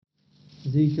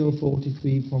Ezekiel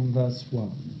 43 from verse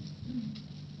 1.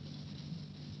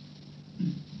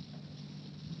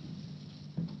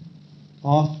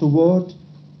 Afterward,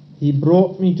 he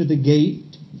brought me to the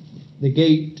gate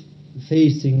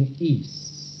facing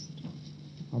east.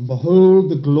 And behold,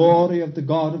 the glory of the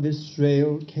God of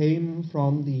Israel came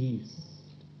from the east.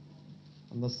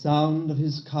 And the sound of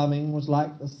his coming was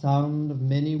like the sound of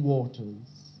many waters,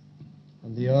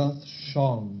 and the earth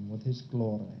shone with his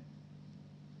glory.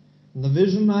 And the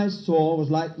vision I saw was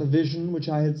like the vision which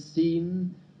I had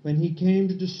seen when he came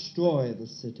to destroy the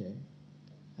city,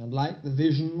 and like the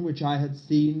vision which I had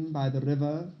seen by the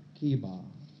river Chebar.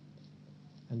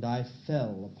 And I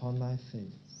fell upon my face.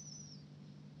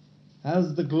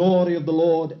 As the glory of the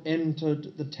Lord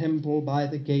entered the temple by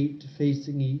the gate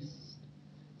facing east,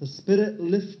 the Spirit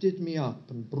lifted me up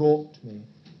and brought me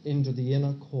into the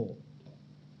inner court.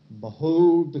 And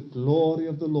behold, the glory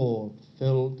of the Lord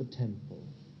filled the temple.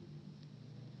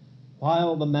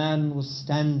 While the man was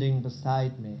standing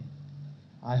beside me,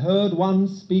 I heard one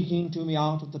speaking to me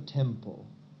out of the temple.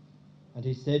 And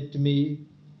he said to me,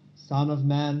 Son of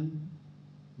man,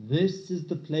 this is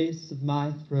the place of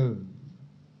my throne,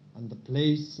 and the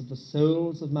place of the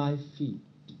soles of my feet,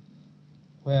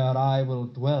 where I will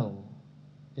dwell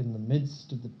in the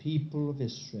midst of the people of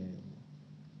Israel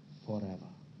forever.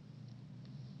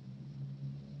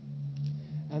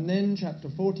 And then chapter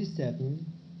 47,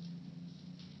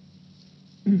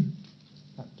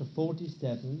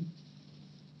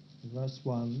 verse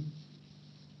 1.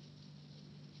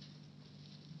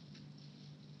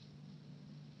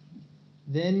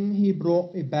 Then he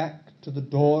brought me back to the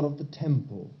door of the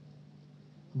temple,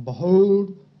 and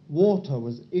behold, water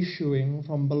was issuing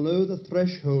from below the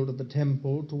threshold of the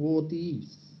temple toward the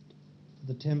east, for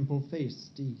the temple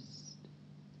faced east.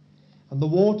 And the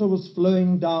water was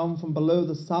flowing down from below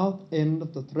the south end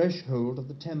of the threshold of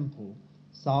the temple,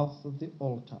 south of the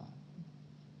altar.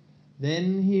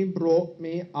 Then he brought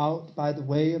me out by the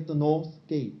way of the north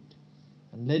gate,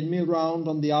 and led me round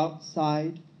on the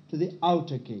outside to the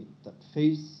outer gate that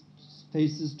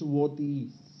faces toward the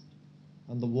east.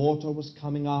 And the water was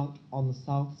coming out on the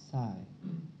south side.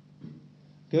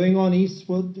 Going on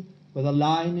eastward with a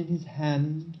line in his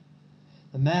hand,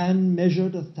 the man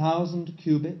measured 1,000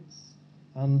 cubits,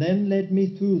 and then led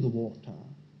me through the water,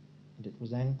 and it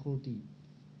was ankle deep.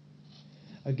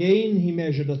 Again he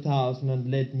measured 1,000 and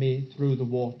led me through the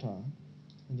water,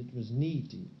 and it was knee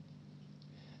deep.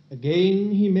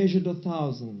 Again he measured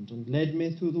 1,000 and led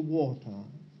me through the water,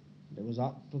 and it was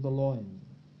up to the loins.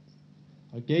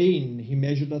 Again he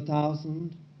measured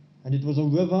 1,000, and it was a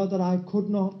river that I could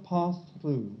not pass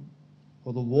through,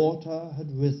 for the water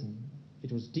had risen.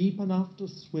 It was deep enough to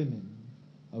swim in,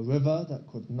 a river that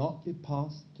could not be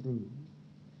passed through.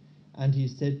 And he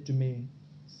said to me,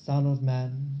 Son of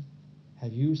man,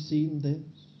 have you seen this?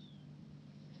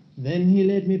 Then he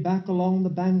led me back along the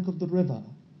bank of the river.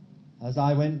 As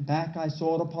I went back, I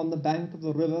saw upon the bank of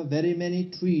the river very many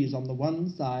trees on the one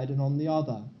side and on the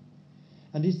other.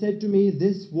 And he said to me,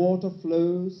 This water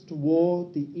flows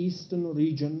toward the eastern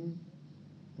region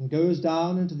and goes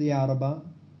down into the Arabah.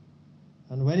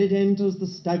 And when it enters the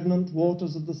stagnant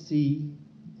waters of the sea,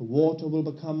 the water will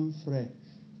become fresh.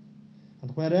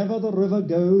 And wherever the river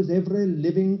goes, every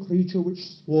living creature which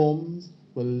swarms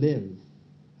will live,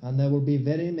 and there will be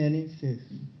very many fish.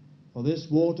 For this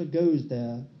water goes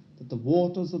there, that the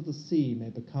waters of the sea may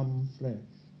become fresh.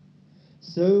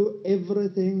 So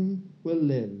everything will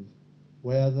live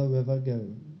where the river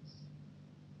goes.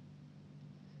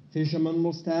 Fishermen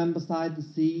will stand beside the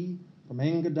sea, from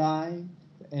Engadai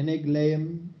to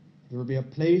Eneglaim. It will be a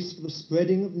place for the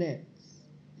spreading of nets.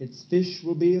 Its fish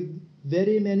will be of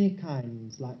very many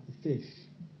kinds, like the fish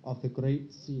of the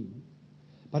great sea.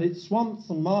 But its swamps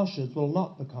and marshes will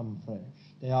not become fresh.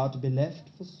 They are to be left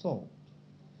for salt.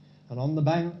 And on the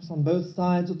banks on both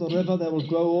sides of the river there will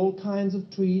grow all kinds of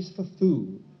trees for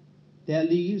food. Their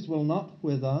leaves will not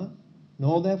wither,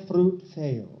 nor their fruit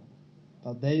fail,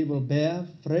 but they will bear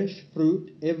fresh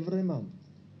fruit every month,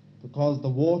 because the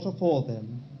water for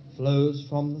them flows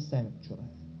from the sanctuary.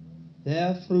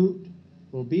 Their fruit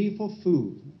will be for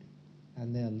food,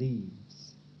 and their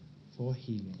leaves for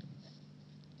healing.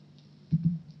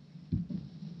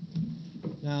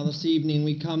 Now this evening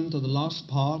we come to the last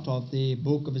part of the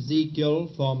book of Ezekiel,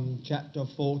 from chapter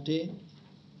 40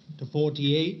 to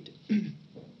 48.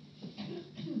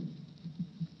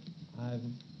 I've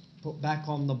put back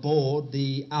on the board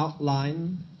the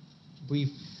brief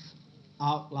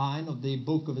outline of the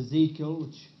book of Ezekiel,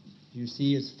 which you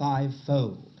see is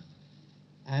fivefold.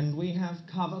 And we have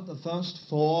covered the first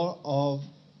four of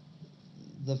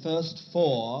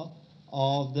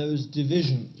those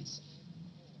divisions.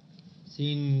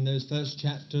 seen in those first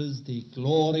chapters the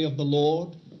glory of the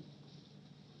Lord.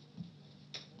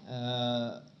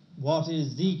 What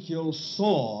Ezekiel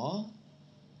saw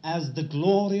as the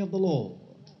glory of the Lord,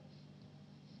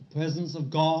 the presence of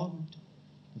God,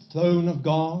 the throne of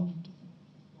God,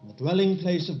 the dwelling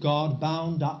place of God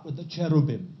bound up with the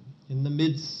cherubim, in the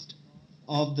midst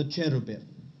of the cherubim.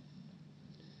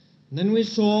 And then we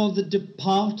saw the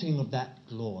departing of that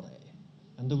glory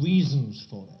and the reasons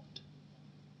for it.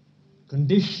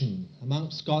 Condition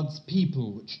amongst God's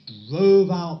people which drove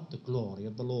out the glory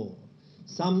of the Lord.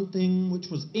 Something which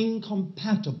was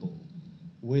incompatible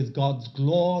with God's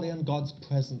glory and God's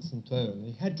presence and throne.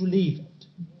 He had to leave it.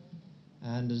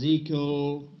 And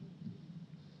Ezekiel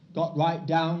got right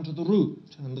down to the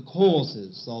root and the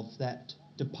causes of that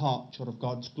departure of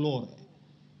God's glory.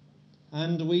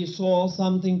 And we saw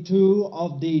something too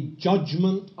of the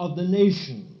judgment of the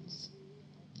nations.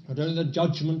 Not only the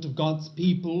judgment of God's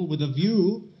people with a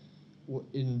view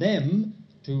in them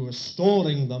to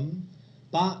restoring them,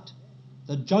 but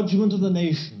the judgment of the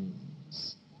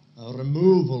nations, a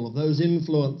removal of those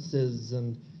influences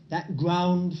and that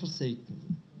ground for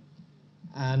Satan.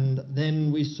 And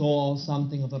then we saw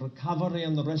something of the recovery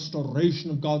and the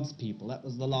restoration of God's people. That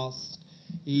was the last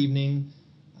evening.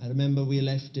 I remember we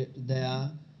left it there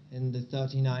in the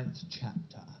 39th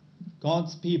chapter.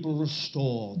 God's people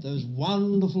restored, those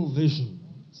wonderful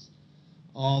visions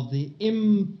of the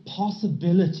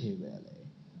impossibility, really,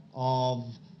 of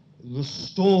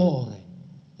restoring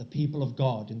the people of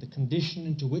God in the condition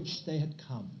into which they had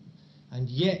come, and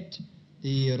yet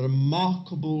the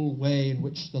remarkable way in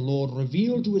which the Lord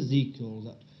revealed to Ezekiel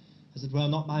that, as it were,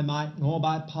 not by might nor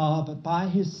by power, but by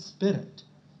his Spirit,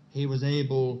 he was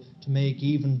able to make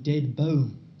even dead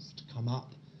bones to come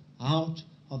up out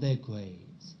of their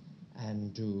graves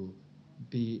and to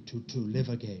live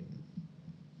again.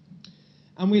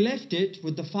 And we left it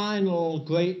with the final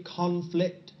great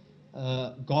conflict,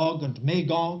 Gog and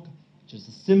Magog, which is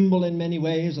a symbol in many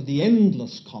ways of the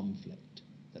endless conflict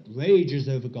that rages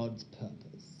over God's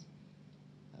purpose.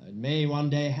 It may one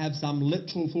day have some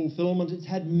literal fulfillment. It's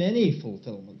had many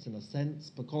fulfillments in a sense,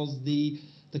 because the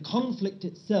conflict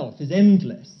itself is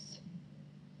endless.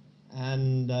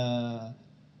 And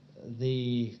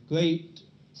the great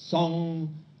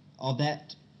song of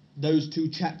those two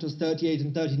chapters, 38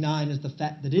 and 39, is the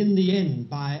fact that in the end,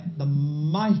 by the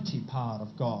mighty power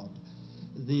of God,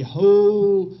 the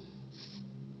whole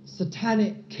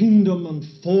satanic kingdom and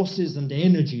forces and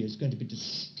energy is going to be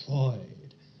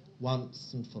destroyed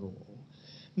once and for all.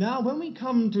 Now, when we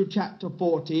come to chapter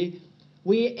 40,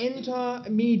 we enter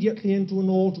immediately into an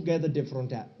altogether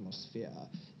different atmosphere.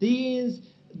 These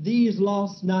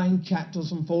last 9 chapters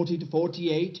from 40 to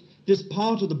 48, this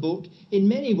part of the book, in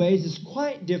many ways is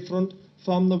quite different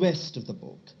from the rest of the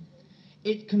book.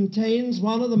 It contains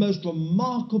one of the most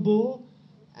remarkable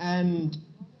and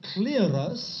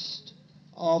clearest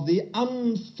of the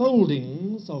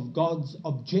unfoldings of God's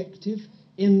objective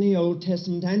in the Old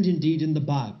Testament and indeed in the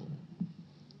Bible.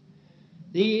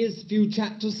 These few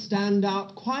chapters stand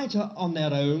out quite on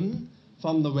their own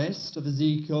from the rest of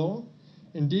Ezekiel.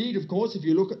 Indeed, of course, if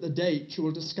you look at the date, you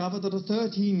will discover that a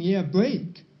 13-year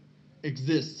break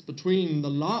exists between the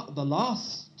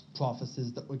last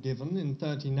prophecies that were given in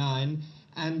 39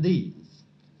 and these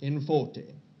in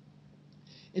 40.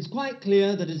 It's quite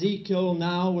clear that Ezekiel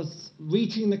now was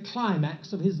reaching the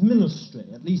climax of his ministry,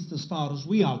 at least as far as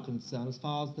we are concerned, as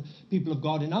far as the people of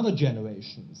God in other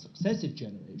generations, successive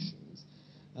generations,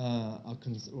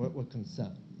 were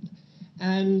concerned.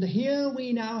 And here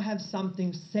we now have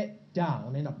something set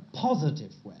down in a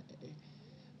positive way.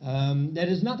 There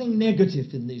is nothing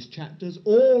negative in these chapters.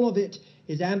 All of it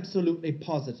is absolutely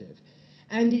positive.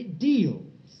 And it deals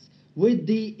with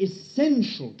the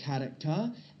essential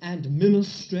character and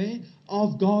ministry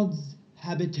of God's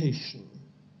habitation,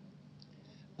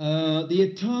 the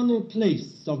eternal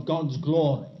place of God's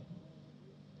glory.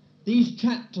 These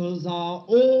chapters are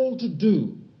all to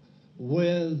do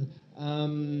with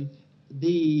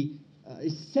the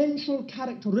essential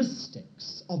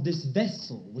characteristics of this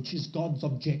vessel, which is God's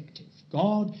objective.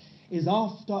 God is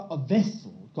after a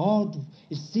vessel. God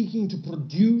is seeking to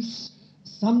produce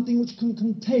something which can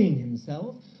contain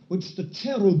himself, which the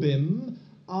cherubim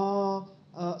are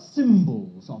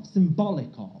symbols of, symbolic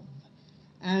of.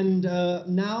 And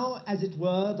now, as it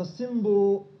were, the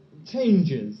symbol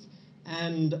changes,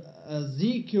 and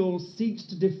Ezekiel seeks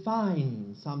to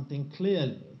define something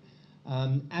clearly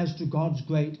as to God's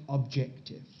great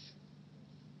objective.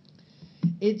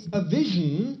 It's a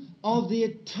vision of the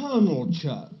eternal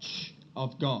church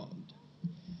of God.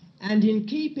 And in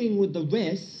keeping with the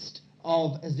rest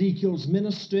of Ezekiel's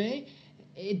ministry,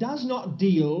 It does not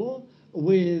deal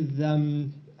with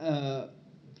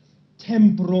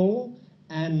temporal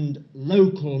and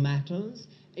local matters.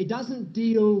 It doesn't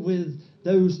deal with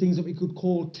those things that we could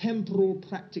call temporal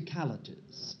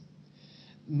practicalities.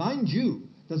 Mind you,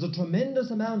 there's a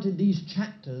tremendous amount in these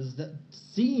chapters that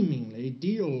seemingly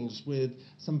deals with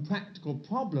some practical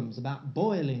problems about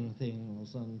boiling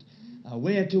things and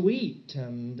where to eat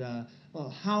and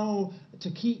how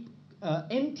to keep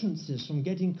entrances from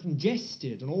getting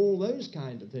congested and all those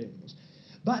kind of things.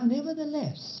 But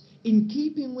nevertheless, in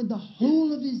keeping with the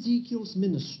whole of Ezekiel's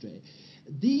ministry,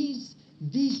 these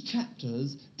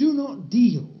chapters do not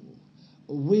deal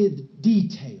with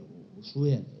details,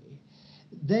 really.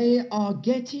 They are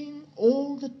getting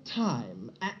all the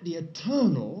time at the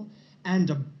eternal and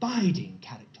abiding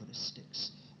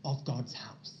characteristics of God's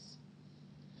house.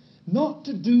 Not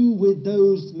to do with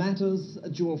those matters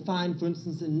that you will find, for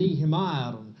instance, in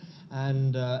Nehemiah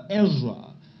and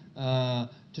Ezra,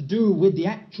 to do with the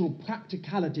actual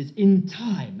practicalities in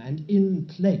time and in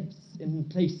place, in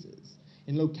places,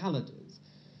 in localities.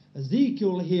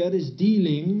 Ezekiel here is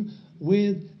dealing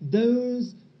with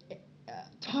those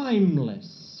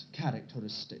timeless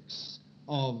characteristics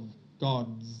of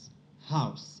God's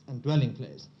house and dwelling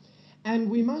place. And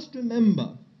we must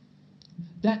remember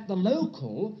that the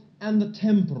local and the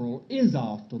temporal is,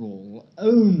 after all,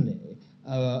 only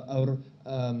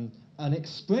an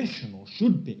expression, or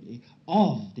should be,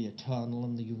 of the eternal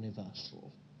and the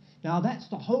universal. Now, that's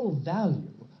the whole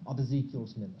value of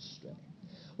Ezekiel's ministry.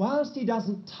 Whilst he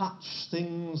doesn't touch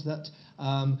things that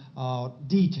are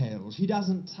details, he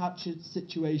doesn't touch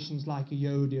situations like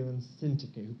Euodia and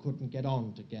Syntyche, who couldn't get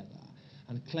on together,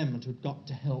 and Clement, who'd got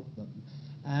to help them,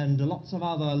 and lots of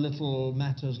other little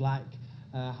matters like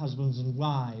husbands and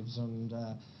wives, and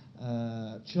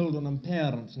children and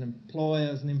parents, and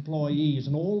employers and employees,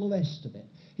 and all the rest of it.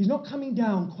 He's not coming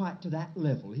down quite to that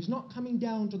level. He's not coming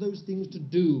down to those things to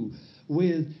do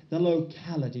with the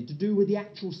locality, to do with the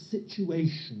actual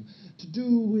situation, to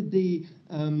do with the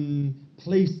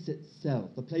place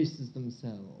itself, the places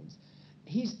themselves.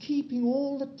 He's keeping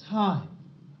all the time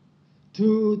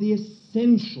to the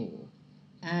essential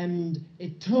and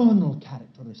eternal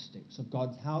characteristics of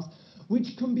God's house,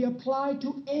 which can be applied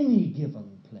to any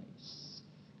given place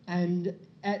and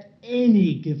at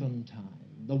any given time.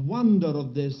 The wonder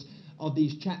of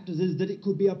these chapters is that it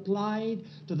could be applied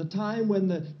to the time when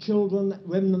the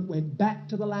remnant went back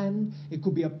to the land. It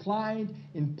could be applied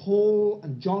in Paul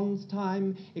and John's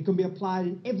time. It can be applied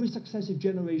in every successive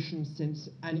generation since,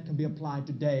 and it can be applied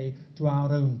today to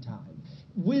our own time.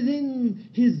 Within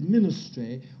his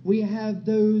ministry, we have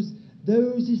those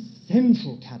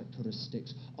essential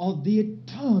characteristics of the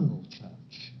eternal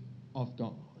church of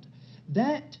God.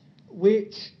 That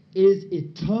which is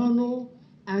eternal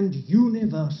and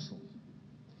universal.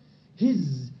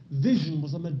 His vision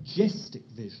was a majestic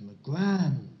vision, a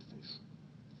grand vision.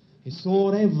 He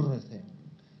saw everything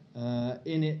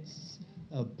in its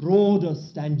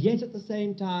broadest and yet at the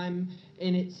same time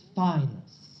in its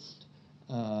finest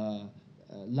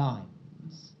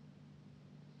lines.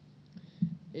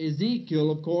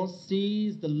 Ezekiel, of course,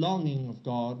 sees the longing of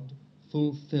God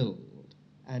fulfilled,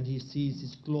 and he sees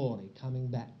his glory coming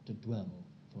back to dwell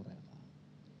forever.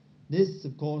 This,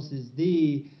 of course, is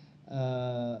the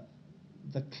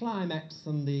climax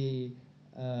and the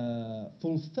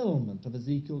fulfillment of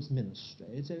Ezekiel's ministry.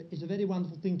 It's a very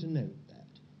wonderful thing to note that.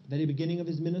 At the very beginning of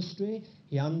his ministry,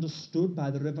 he understood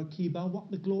by the river Kibar what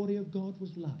the glory of God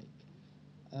was like.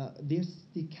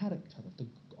 The character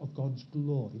of God's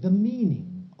glory, the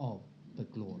meaning of the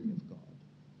glory of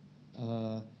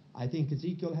God. I think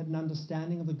Ezekiel had an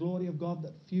understanding of the glory of God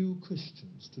that few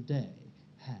Christians today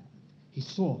have. He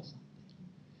saw something.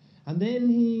 And then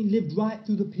he lived right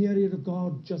through the period of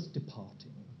God just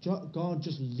departing, God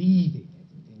just leaving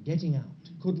everything, getting out.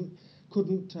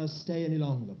 Couldn't stay any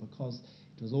longer because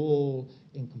it was all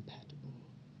incompatible.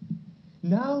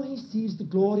 Now he sees the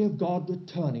glory of God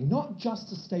returning, not just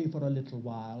to stay for a little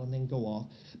while and then go off,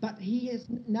 but he is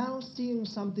now seeing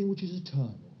something which is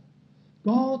eternal.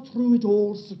 God, through it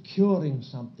all, securing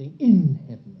something in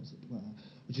heaven, as it were,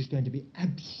 which is going to be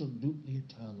absolutely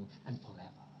eternal and forever.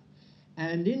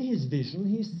 And in his vision,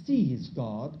 he sees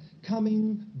God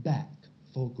coming back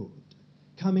for good,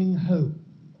 coming home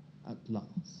at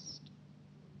last.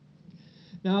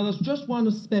 Now, there's just one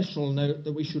special note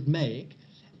that we should make,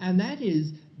 and that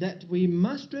is that we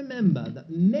must remember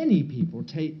that many people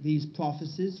take these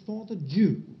prophecies for the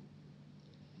Jew,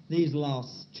 these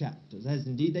last chapters, as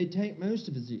indeed they take most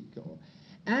of Ezekiel,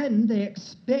 and they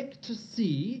expect to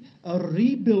see a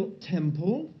rebuilt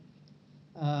temple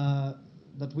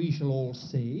that we shall all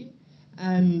see,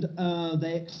 and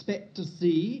they expect to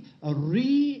see a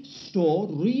restored,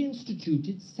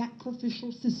 reinstituted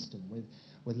sacrificial system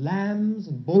with lambs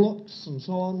and bullocks and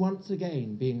so on once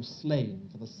again being slain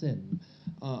for the sin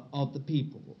of the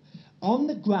people. On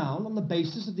the ground, on the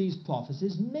basis of these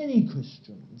prophecies, many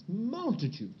Christians,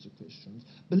 multitudes of Christians,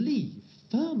 believe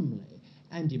firmly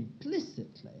and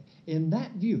implicitly in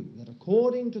that view that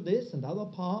according to this and other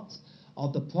parts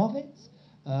of the prophets,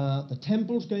 the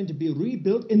temple's going to be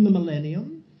rebuilt in the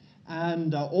millennium,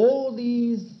 and all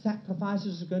these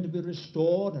sacrifices are going to be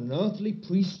restored, and earthly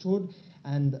priesthood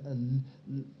and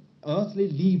earthly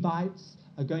Levites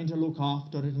are going to look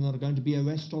after it, and there are going to be a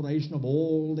restoration of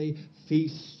all the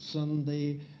feasts and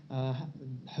the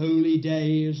holy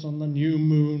days and the new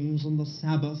moons and the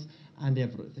Sabbath and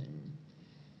everything.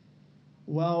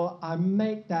 Well, I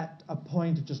make that a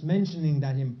point of just mentioning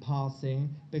that in passing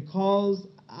because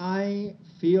I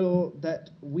feel that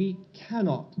we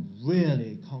cannot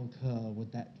really concur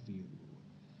with that view,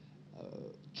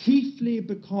 chiefly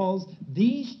because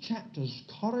these chapters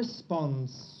correspond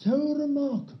so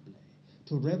remarkably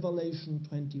to Revelation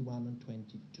 21 and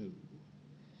 22.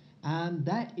 And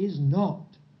that is not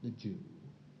the Jew.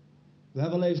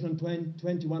 Revelation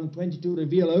 21 and 22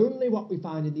 reveal only what we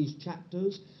find in these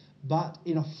chapters, but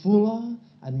in a fuller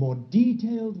and more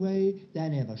detailed way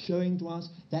than ever, showing to us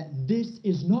that this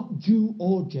is not Jew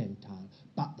or Gentile,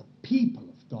 but the people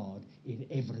of God in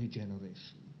every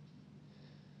generation.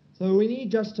 So we need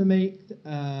just to make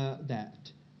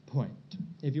that point.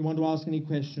 If you want to ask any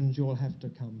questions, you'll have to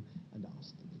come and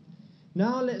ask them.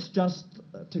 Now let's just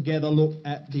together look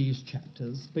at these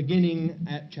chapters, beginning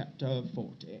at chapter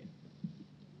 40.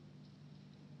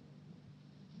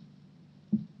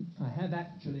 I have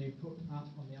actually put up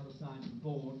on the other side of the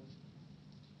board,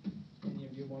 if any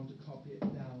of you want to copy it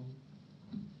down,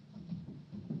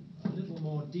 a little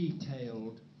more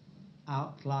detailed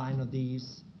outline of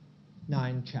these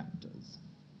 9 chapters.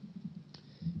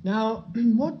 Now,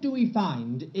 what do we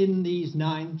find in these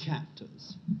 9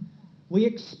 chapters? We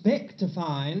expect to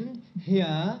find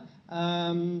here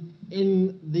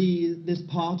in this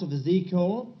part of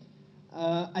Ezekiel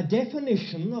a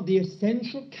definition of the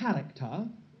essential character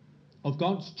of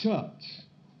God's church,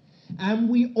 and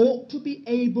we ought to be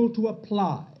able to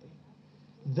apply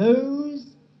those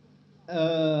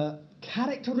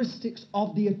characteristics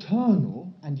of the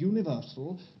eternal and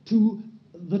universal to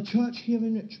the church here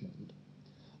in Richmond,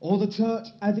 or the church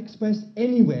as expressed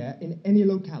anywhere in any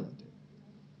locality.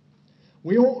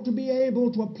 We ought to be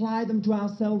able to apply them to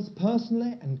ourselves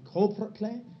personally and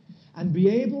corporately, and be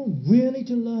able really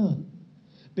to learn,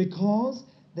 because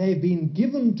they've been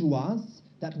given to us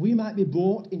that we might be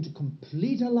brought into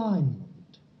complete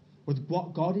alignment with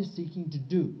what God is seeking to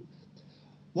do.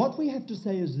 What we have to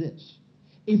say is this: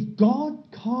 if God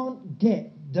can't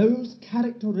get those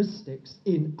characteristics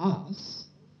in us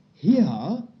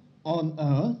here on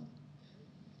earth,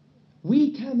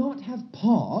 we cannot have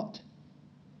part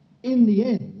in the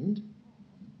end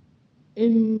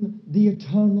in the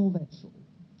eternal vessel.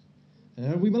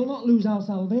 We will not lose our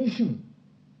salvation,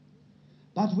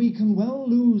 but we can well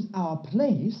lose our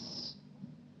place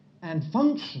and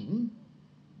function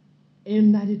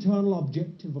in that eternal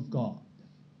objective of God.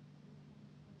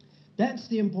 That's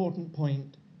the important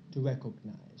point to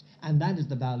recognize, and that is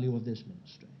the value of this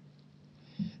ministry.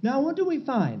 Now, what do we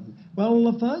find?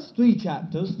 Well, the first 3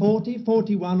 chapters, 40,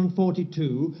 41, and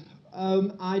 42,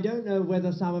 I don't know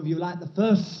whether some of you, like the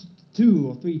first 2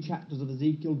 or 3 chapters of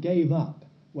Ezekiel, gave up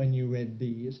when you read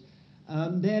these.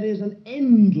 There is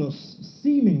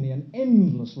seemingly an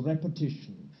endless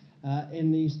repetition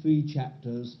in these 3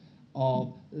 chapters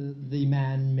of the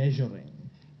man measuring.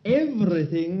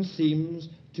 Everything seems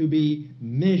to be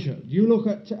measured. You look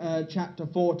at chapter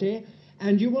 40,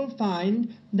 and you will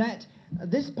find that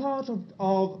this part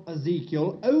of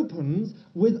Ezekiel opens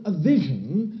with a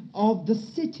vision of the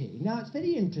city. Now, it's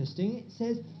very interesting. It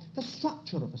says the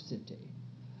structure of a city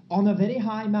on a very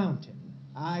high mountain.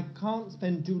 I can't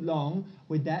spend too long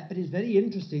with that, but it's very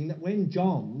interesting that when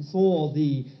John saw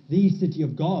the city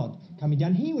of God coming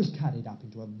down, he was carried up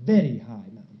into a very high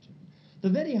mountain. The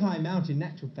very high mountain, in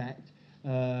actual fact,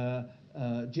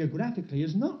 geographically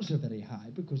is not so very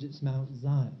high because it's Mount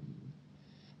Zion.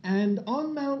 And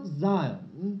on Mount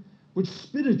Zion, which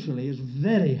spiritually is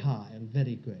very high and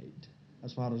very great,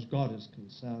 as far as God is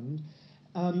concerned,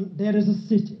 there is a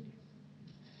city.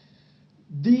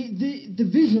 The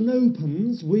vision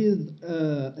opens with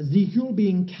Ezekiel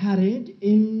being carried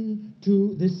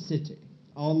into this city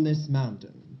on this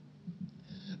mountain.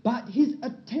 But his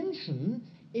attention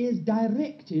is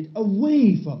directed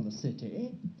away from the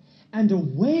city and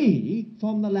away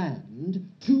from the land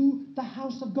to the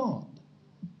house of God.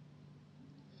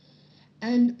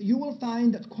 And you will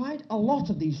find that quite a lot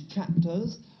of these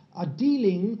chapters are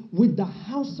dealing with the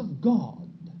house of God,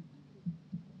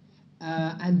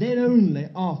 and then only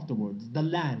afterwards the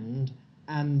land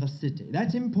and the city.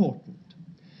 That's important,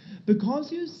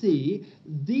 because you see,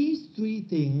 these three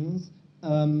things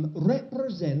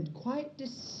represent quite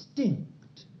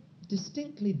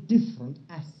distinctly different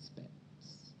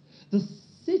aspects. The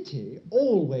city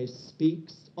always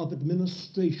speaks of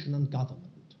administration and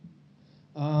government,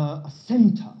 a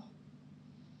centre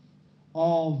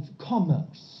of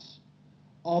commerce,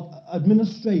 of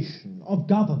administration, of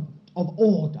government, of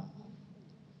order.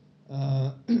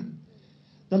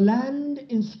 The land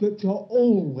in Scripture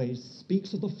always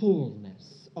speaks of the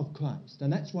fullness of Christ,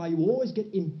 and that's why you always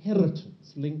get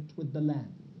inheritance linked with the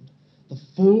land, the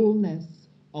fullness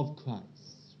of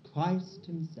Christ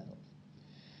himself.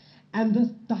 And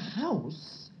the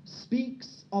house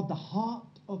speaks of the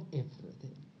heart of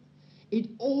everything. It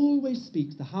always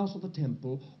speaks, the house of the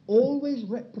temple always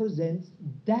represents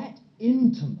that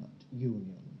intimate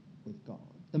union with God,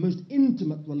 the most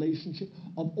intimate relationship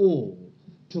of all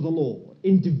to the Lord,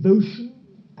 in devotion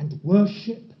and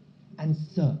worship and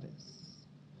service.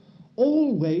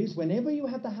 Always, whenever you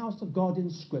have the house of God in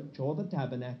Scripture, or the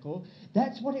tabernacle,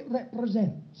 that's what it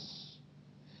represents.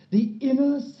 The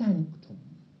inner sanctum,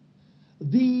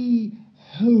 the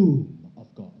home of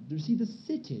God. You see, the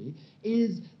city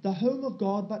is the home of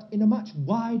God, but in a much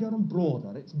wider and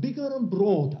broader. It's bigger and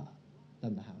broader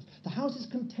than the house. The house is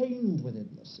contained within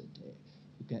the city.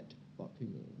 You get what we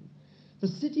mean. The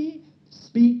city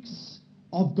speaks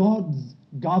of God's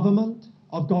government,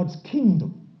 of God's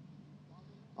kingdom,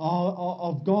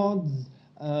 of God's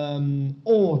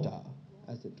order,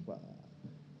 as it were.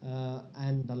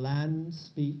 And the land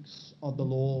speaks of the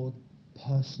Lord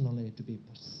personally to be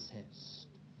possessed,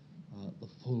 the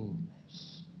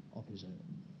fullness of his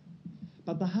own.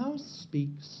 But the house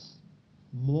speaks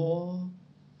more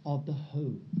of the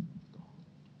home of God,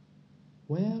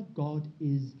 where God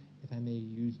is, if I may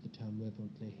use the term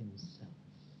reverently, himself,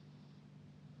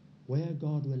 where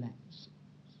God relaxes,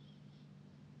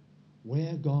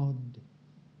 where God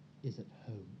is at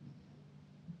home.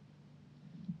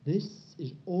 This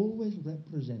is always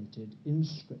represented in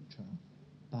Scripture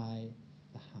by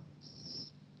the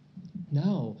house.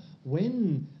 Now,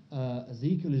 when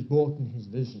Ezekiel is brought in his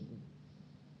vision,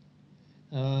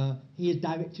 he is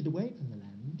directed away from the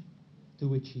land to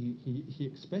which he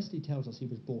expressly tells us he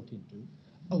was brought into,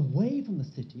 away from the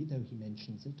city, though he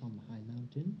mentions it on the high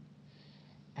mountain,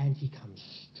 and he comes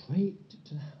straight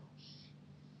to the house.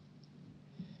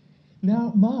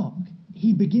 Now, mark,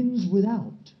 he begins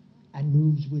without and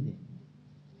moves within.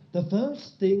 The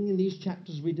first thing in these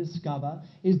chapters we discover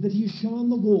is that he's shown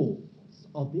the walls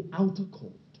of the outer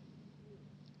court.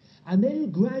 And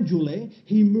then gradually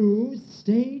he moves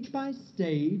stage by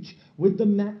stage with the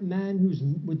man who's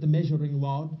with the measuring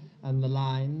rod and the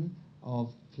line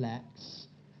of flax,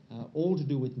 all to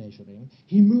do with measuring.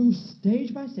 He moves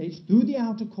stage by stage through the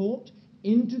outer court,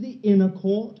 into the inner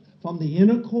court, from the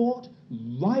inner court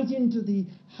right into the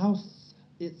house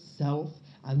itself,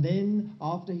 and then,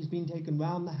 after he's been taken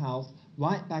round the house,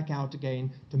 right back out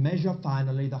again to measure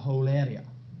finally the whole area.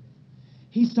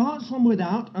 He starts from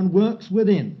without and works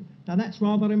within. Now that's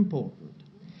rather important.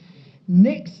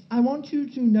 Next, I want you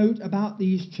to note about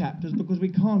these chapters, because we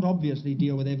can't obviously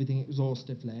deal with everything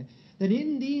exhaustively, that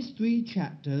in these 3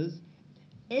 chapters,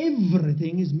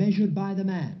 everything is measured by the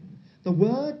man. The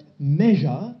word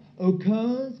measure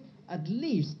occurs at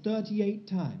least 38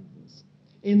 times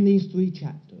in these 3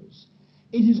 chapters.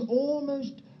 It is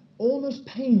almost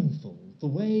painful, the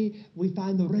way we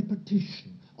find the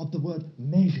repetition of the word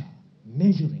measure,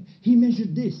 measuring. He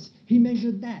measured this, he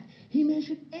measured that, he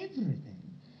measured everything.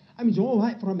 I mean, it's all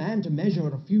right for a man to measure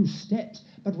a few steps,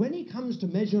 but when he comes to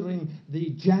measuring the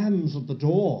jambs of the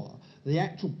door, the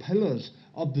actual pillars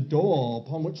of the door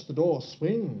upon which the door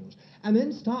swings, and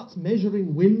then starts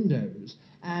measuring windows,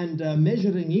 and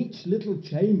measuring each little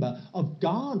chamber of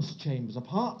God's chambers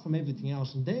apart from everything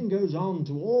else, and then goes on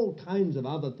to all kinds of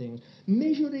other things,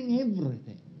 measuring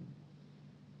everything.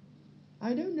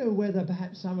 I don't know whether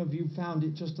perhaps some of you found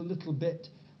it just a little bit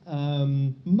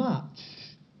too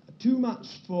much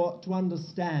to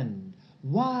understand.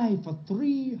 Why, for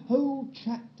 3 whole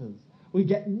chapters, we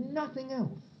get nothing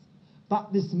else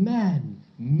but this man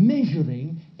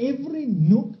measuring every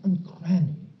nook and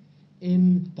cranny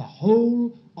in the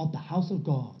whole of the house of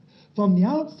God, from the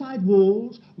outside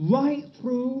walls right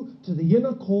through to the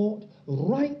inner court,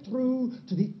 right through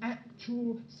to the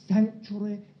actual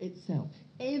sanctuary itself.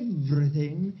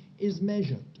 Everything is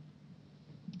measured.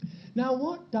 Now,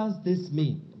 what does this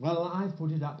mean? Well, I've put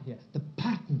it up here. The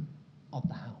pattern of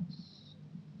the house.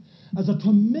 There's a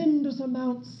tremendous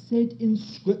amount said in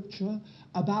Scripture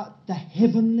about the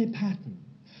heavenly pattern.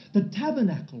 The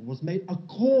tabernacle was made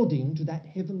according to that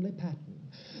heavenly pattern.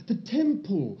 The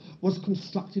temple was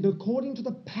constructed according to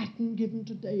the pattern given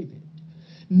to David.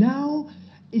 Now,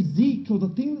 Ezekiel, the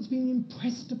thing that's being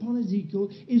impressed upon Ezekiel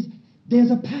is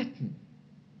there's a pattern.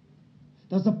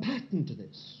 There's a pattern to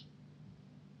this.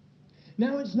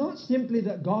 Now, it's not simply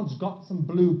that God's got some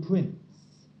blueprints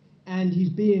and he's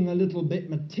being a little bit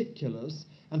meticulous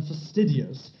and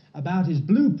fastidious about his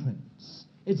blueprints.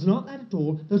 It's not that at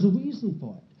all. There's a reason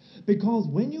for it. Because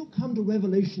when you come to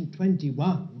Revelation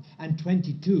 21 and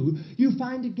 22, you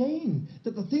find again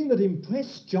that the thing that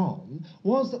impressed John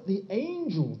was that the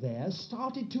angel there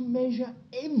started to measure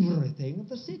everything of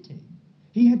the city.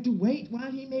 He had to wait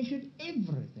while he measured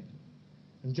everything.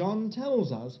 And John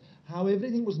tells us how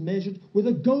everything was measured with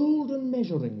a golden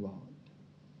measuring rod.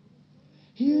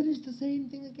 Here is the same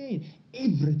thing again.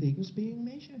 Everything is being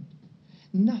measured.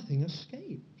 Nothing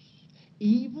escapes.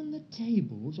 Even the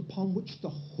tables upon which the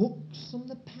hooks and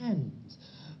the pans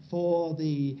for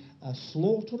the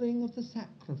slaughtering of the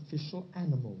sacrificial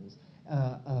animals,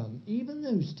 even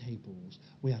those tables,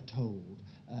 we are told,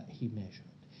 he measured.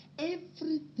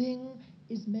 Everything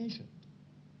is measured.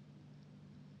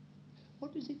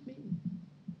 What does it mean?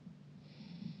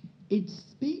 It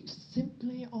speaks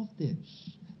simply of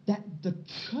this, that the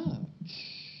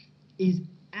church is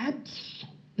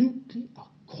absolutely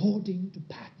according to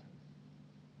pattern.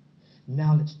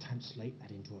 Now let's translate that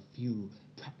into a few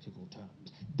practical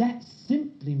terms. That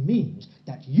simply means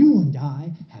that you and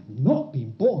I have not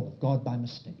been born of God by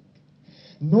mistake.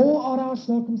 Nor are our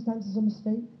circumstances a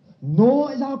mistake,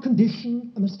 nor is our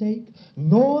condition a mistake,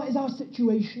 nor is our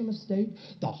situation a mistake.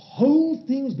 The whole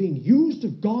thing is being used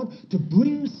of God to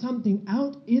bring something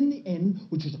out in the end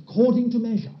which is according to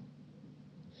measure.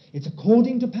 It's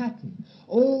according to pattern.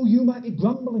 Oh, you might be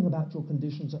grumbling about your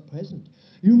conditions at present.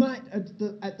 You might at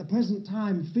the present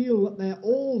time feel that they're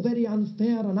all very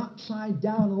unfair and upside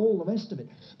down and all the rest of it.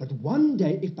 But one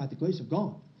day, if by the grace of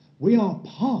God, we are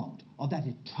part of that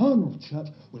eternal church,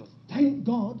 we'll thank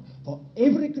God for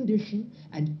every condition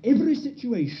and every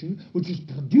situation which has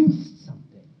produced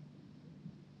something.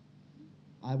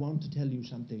 I want to tell you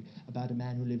something about a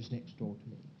man who lives next door to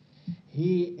me.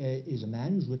 He is a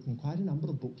man who's written quite a number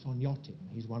of books on yachting.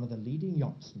 He's one of the leading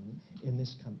yachtsmen in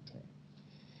this country.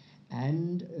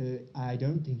 And I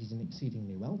don't think he's an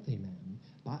exceedingly wealthy man,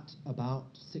 but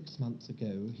about 6 months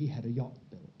ago he had a yacht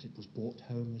built. It was brought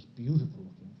home, this beautiful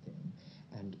looking thing,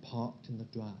 and parked in the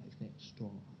drive next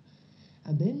door.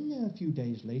 And then a few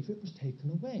days later it was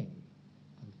taken away,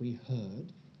 and we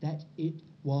heard that it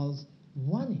was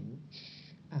 1 inch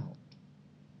out.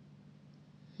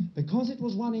 Because it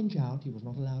was 1 inch out, he was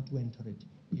not allowed to enter it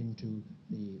into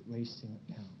the racing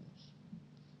at Cowes.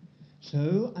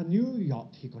 So a new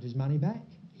yacht, he got his money back,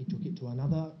 he took it to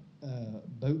another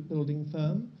boat building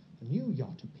firm, a new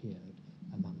yacht appeared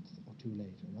a month or two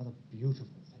later, another beautiful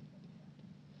thing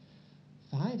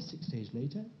appeared. 5, 6 days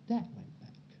later, that went back.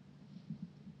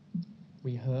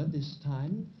 We heard this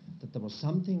time that there was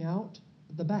something out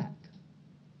at the back.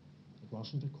 It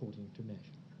wasn't according to measure.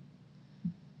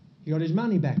 He got his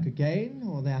money back again,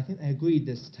 or I think they agreed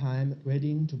this time at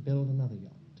Reading to build another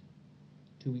yacht.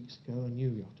 2 weeks ago, a new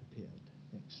yacht appeared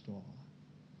next door.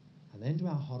 And then to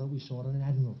our horror, we saw an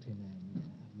Admiralty man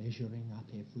there, measuring up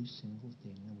every single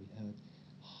thing, and we heard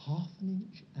 1/2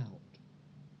 inch out.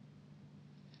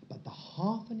 But the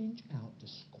 1/2 inch out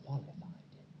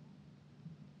disqualified him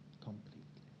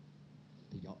completely.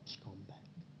 The yacht's gone back,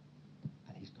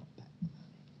 and he's got back the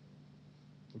money.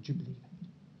 Would you believe it?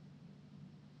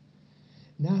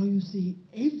 Now you see,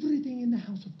 everything in the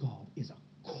house of God is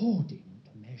according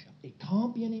to measure. It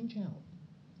can't be 1 inch out.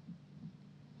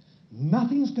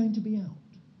 Nothing's going to be out.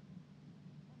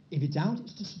 If it's out,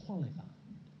 it's disqualified.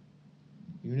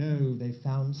 You know, they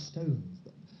found stones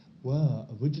that were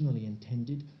originally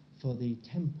intended for the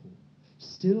temple,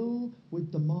 still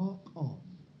with the mark on,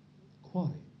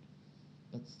 quarried.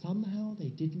 But somehow they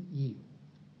didn't yield,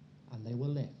 and they were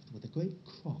left with a great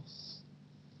cross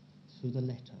through the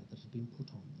letter that had been put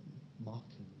on them,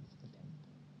 marking the temple.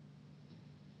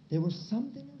 There was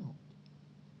something out.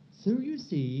 So you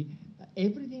see,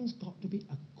 everything's got to be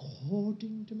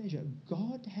according to measure.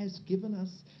 God has given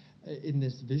us, in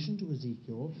this vision to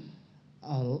Ezekiel,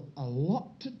 a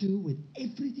lot to do with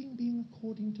everything being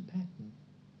according to pattern.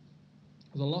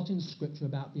 There's a lot in Scripture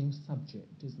about being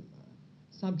subject, isn't there?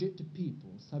 Subject to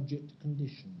people, subject to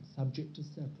conditions, subject to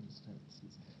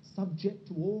circumstances, subject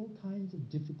to all kinds of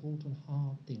difficult and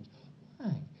hard things.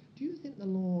 Why? Do you think the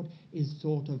Lord is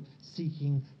sort of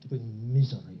seeking to bring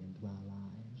misery into our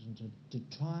lives and to to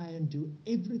try and do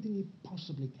everything he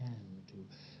possibly can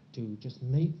to just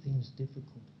make things difficult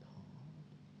and hard.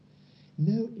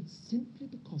 No, it's simply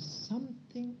because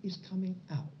something is coming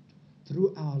out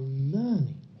through our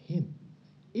learning him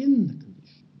in the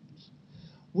conditions,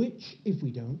 which, if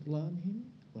we don't learn him,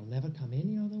 will never come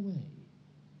any other way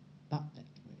but that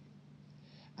way.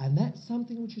 And that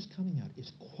something which is coming out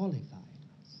is qualifying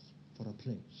us for a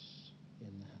place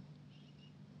in the house.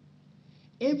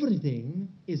 Everything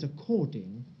is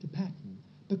according to pattern,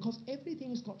 because everything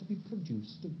has got to be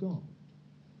produced of God.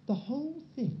 The whole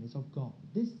thing is of God.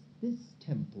 This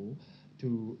temple,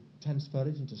 to transfer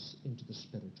it into the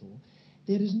spiritual,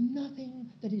 there is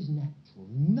nothing that is natural,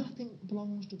 nothing that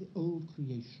belongs to the old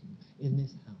creation in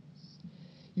this house.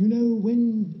 You know,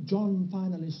 when John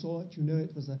finally saw it, you know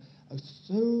it was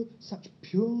such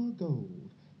pure gold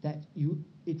that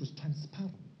it was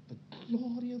transparent. The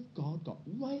glory of God got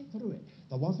right through it.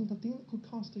 There wasn't a thing that could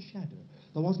cast a shadow.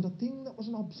 There wasn't a thing that was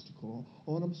an obstacle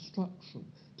or an obstruction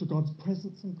to God's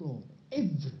presence and glory.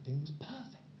 Everything was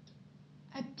perfect.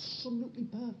 Absolutely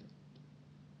perfect.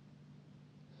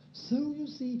 So you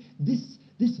see, this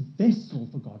vessel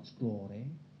for God's glory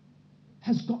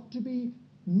has got to be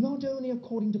not only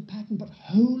according to pattern, but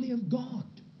wholly of God.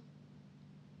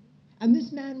 And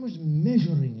this man was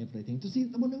measuring everything to see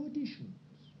that there were no additions,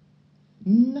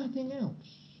 nothing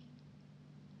else.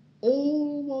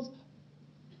 All was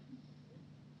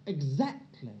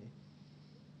exactly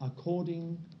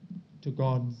according to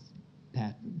God's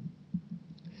pattern.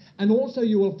 And also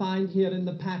you will find here in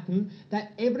the pattern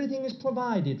that everything is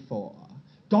provided for.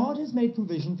 God has made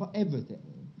provision for everything.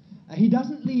 He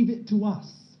doesn't leave it to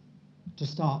us to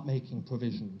start making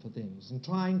provision for things and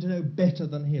trying to know better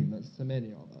than him, as so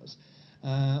many of us.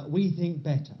 We think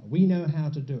better. We know how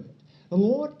to do it. The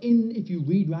Lord, if you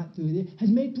read right through there, has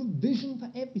made provision for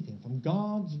everything, from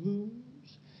God's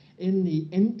rooms, in the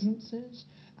entrances,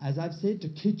 as I've said, to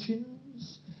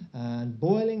kitchens and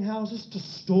boiling houses, to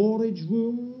storage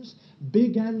rooms,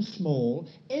 big and small.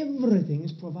 Everything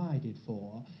is provided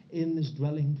for in this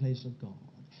dwelling place of God.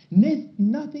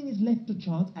 Nothing is left to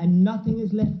chance, and nothing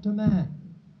is left to man.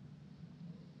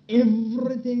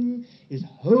 Everything is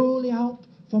wholly out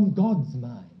from God's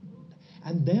mind.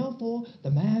 And therefore,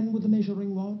 the man with the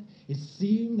measuring rod is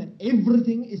seeing that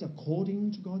everything is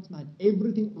according to God's mind.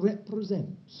 Everything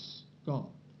represents God.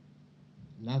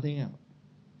 Nothing else.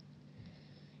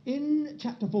 In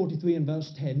chapter 43 and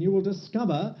verse 10, you will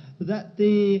discover that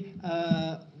the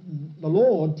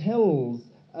Lord tells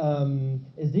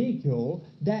Ezekiel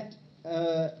that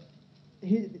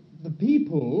the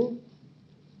people,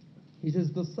 he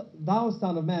says, thou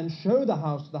son of man, show the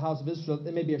house to the house of Israel, that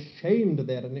they may be ashamed of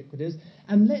their iniquities,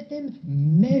 and let them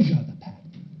measure the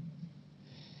pattern.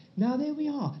 Now there we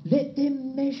are. Let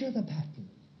them measure the pattern.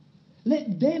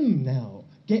 Let them now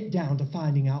get down to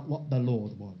finding out what the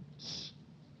Lord wants.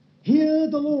 Here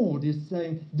the Lord is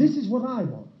saying, this is what I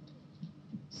want.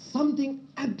 Something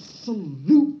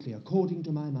absolutely according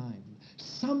to my mind.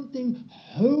 Something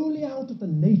wholly out of the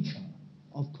nature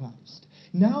of Christ.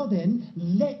 Now then,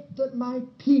 let my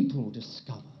people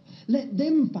discover. Let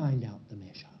them find out the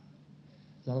measure.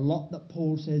 There's a lot that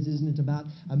Paul says, isn't it, about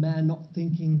a man not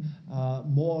thinking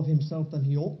more of himself than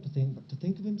he ought to think, but to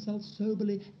think of himself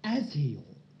soberly as he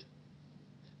ought.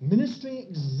 Ministering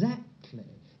exactly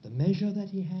the measure that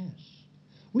he has.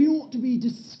 We ought to be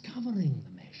discovering the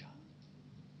measure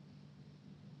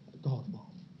that God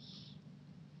wants.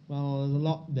 Well, there's a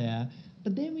lot there,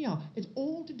 but there we are. It's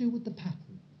all to do with the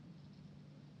pattern.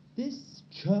 This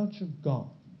church of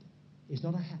God is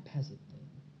not a haphazard thing.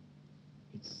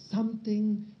 It's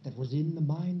something that was in the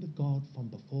mind of God from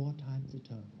before times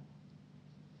eternal.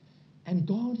 And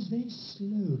God is very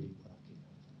slowly working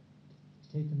over it.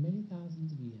 It's taken many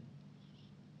thousands of years.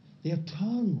 The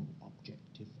eternal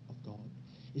objective of God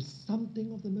is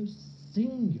something of the most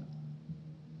singular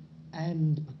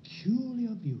and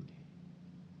peculiar beauty,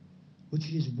 which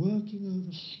he is working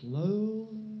over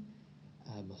slowly,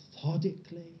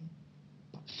 methodically,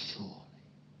 but surely.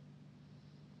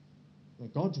 Well,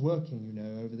 God's working, you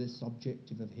know, over this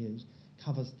objective of his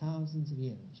covers thousands of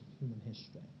years of human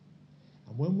history.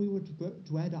 And when we were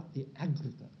to add up the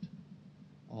aggregate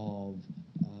of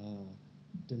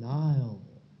denial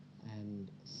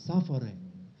and suffering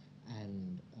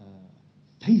and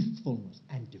faithfulness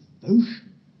and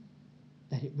devotion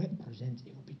that it represents,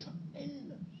 it would be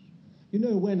tremendous. You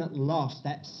know, when at last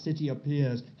that city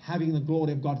appears, having the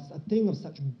glory of God, it's a thing of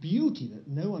such beauty that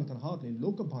no one can hardly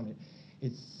look upon it.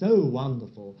 It's so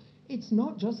wonderful. It's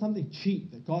not just something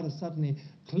cheap that God has suddenly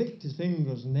clicked his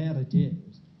fingers and there it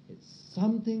is. It's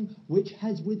something which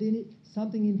has within it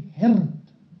something inherent.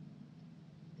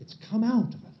 It's come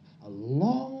out of a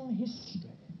long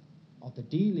history of the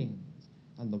dealings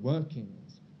and the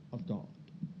workings of God.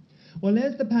 Well,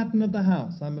 there's the pattern of the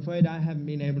house. I'm afraid I haven't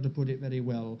been able to put it very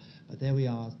well, but there we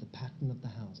are, it's the pattern of the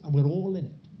house, and we're all in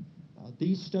it.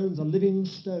 These stones are living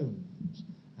stones,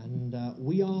 and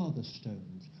we are the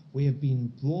stones. We have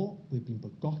been brought, we've been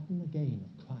begotten again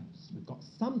of Christ. We've got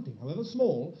something, however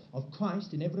small, of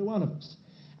Christ in every one of us.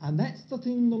 And that's the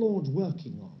thing the Lord's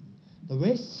working on. The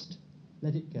rest,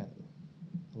 let it go.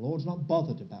 The Lord's not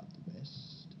bothered about the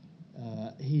rest.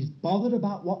 He's bothered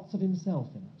about what's of himself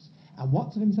in us. And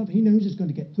what's of himself, he knows is going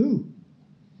to get through.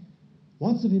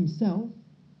 What's of himself,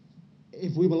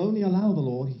 if we will only allow the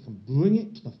Lord, he can bring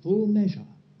it to the full measure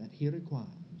that he requires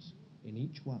in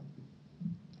each one.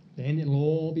 Then it'll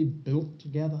all be built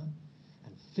together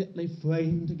and fitly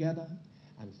framed together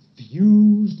and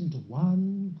fused into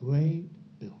one great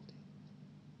building.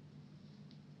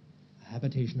 A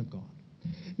habitation of God.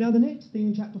 Now the next thing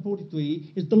in chapter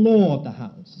 43 is the law of the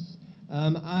house.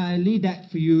 I leave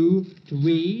that for you to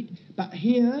read, but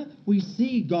here we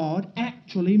see God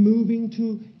actually moving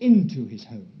into his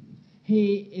home.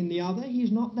 In the other,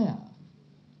 he's not there.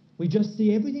 We just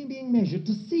see everything being measured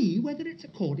to see whether it's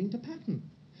according to pattern,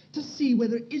 to see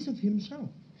whether it is of himself.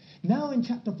 Now in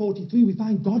chapter 43 we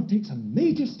find God takes a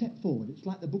major step forward. It's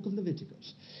like the book of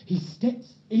Leviticus. He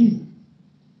steps in.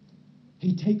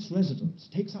 He takes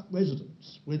up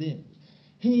residence within.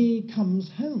 He comes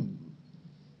home.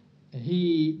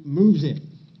 He moves in.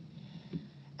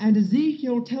 And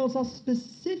Ezekiel tells us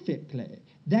specifically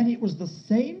that it was the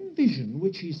same vision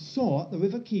which he saw at the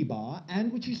river Kibar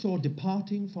and which he saw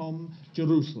departing from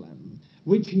Jerusalem,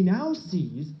 which he now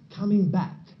sees coming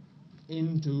back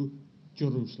into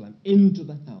Jerusalem, into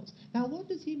the house. Now, what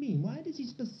does he mean? Why does he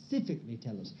specifically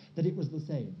tell us that it was the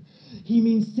same? He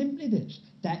means simply this,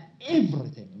 that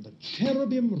everything the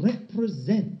cherubim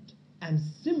represent and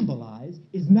symbolize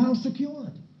is now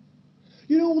secured.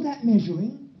 You know all that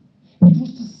measuring? It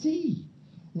was to see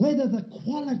whether the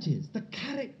qualities, the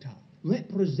character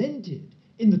represented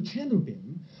in the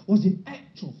cherubim was in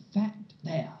actual fact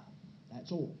there.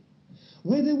 That's all.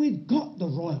 Whether we'd got the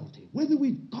royalty, whether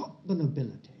we'd got the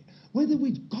nobility, whether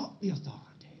we'd got the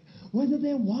authority, whether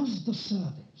there was the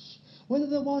service, whether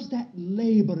there was that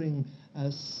labouring,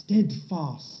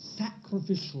 steadfast,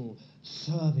 sacrificial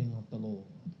serving of the Lord,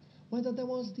 whether there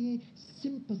was the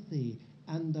sympathy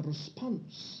and the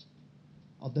response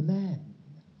of the man,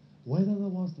 whether there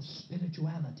was the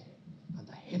spirituality and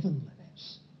the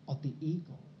heavenliness of the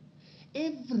eagle.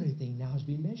 Everything now has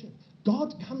been measured.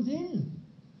 God comes in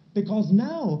because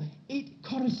now it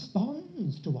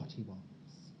corresponds to what he wants.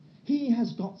 He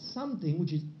has got something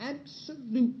which is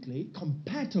absolutely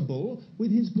compatible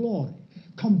with his glory,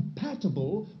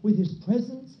 compatible with his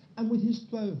presence and with his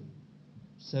throne.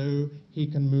 So he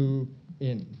can move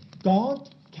in.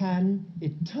 God can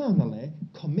eternally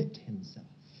commit himself.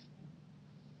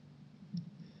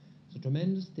 It's a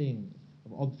tremendous thing,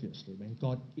 obviously, when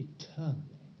God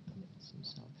eternally commits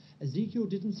himself. Ezekiel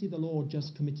didn't see the Lord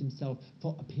just commit himself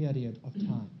for a period of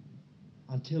time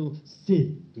until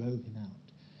sin drove him out.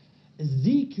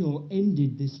 Ezekiel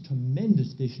ended this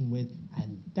tremendous vision with,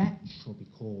 and that shall be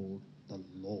called the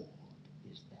Lord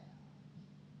is there.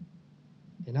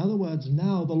 In other words,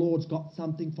 now the Lord's got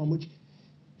something from which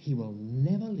he will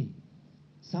never leave,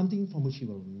 something from which he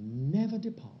will never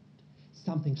depart,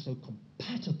 something so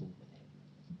compatible with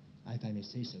him, if I may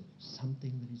say so,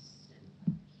 something that is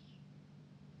sinless.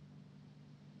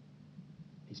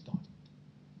 He's got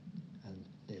it. And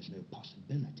there's no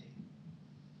possibility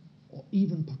or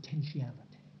even potentiality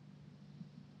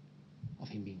of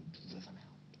him being driven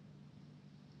out.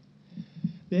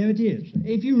 There it is.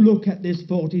 If you look at this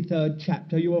 43rd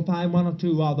chapter, you will find one or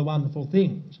two rather wonderful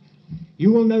things.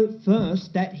 You will note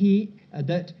first that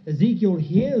that Ezekiel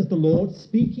hears the Lord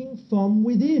speaking from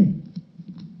within.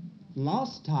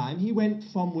 Last time he went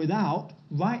from without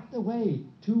right the way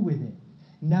to within.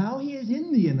 Now he is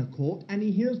in the inner court and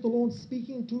he hears the Lord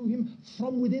speaking to him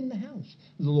from within the house.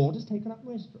 The Lord has taken up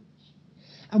residence.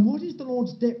 And what is the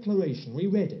Lord's declaration? We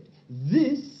read it.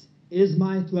 This is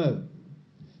my throne.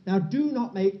 Now do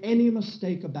not make any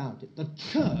mistake about it. The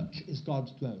church is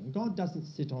God's throne. God doesn't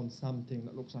sit on something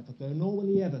that looks like a throne, nor will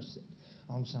he ever sit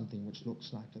on something which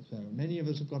looks like a throne. Many of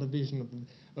us have got a vision of an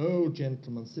old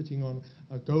gentleman sitting on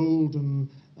a golden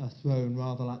throne,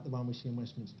 rather like the one we see in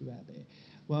Westminster Abbey.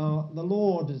 Well, the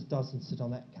Lord doesn't sit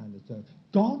on that kind of throne.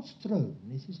 God's throne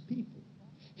is his people.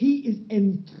 He is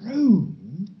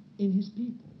enthroned in his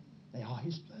people. They are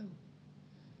his throne.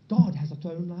 God has a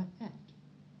throne like that.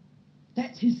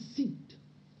 That's his seat.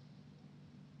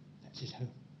 That's his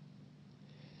home.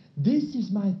 This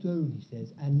is my throne, he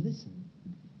says, and listen,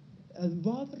 a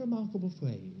rather remarkable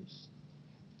phrase,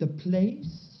 the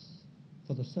place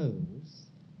for the soles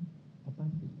of my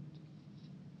feet.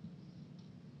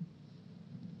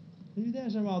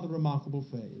 There's a rather remarkable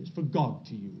phrase for God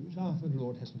to use. The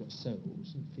Lord hasn't got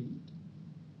soles and feet.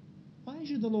 Why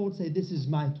should the Lord say, this is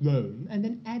my throne, and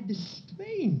then add this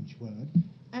strange word,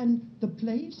 and the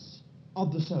place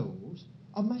of the soles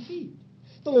of my feet?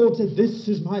 The Lord said, this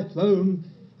is my throne,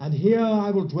 and here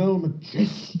I will dwell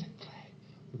majestically.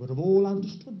 We would have all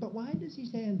understood, but why does he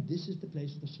say, and this is the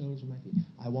place of the soles of my feet?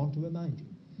 I want to remind you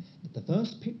that the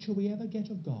first picture we ever get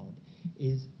of God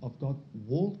is of God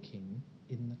walking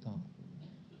in the garden.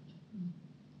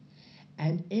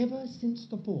 And ever since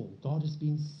the fall, God has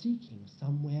been seeking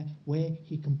somewhere where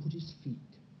he can put his feet,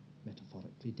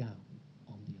 metaphorically, down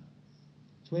on the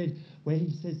earth. It's where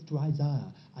he says to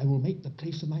Isaiah, I will make the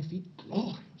place of my feet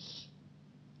glorious.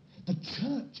 The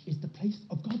church is the place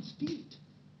of God's feet.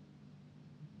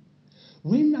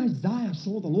 When Isaiah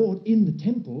saw the Lord in the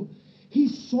temple, he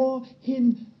saw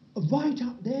him right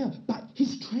up there, but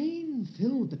his train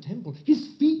filled the temple.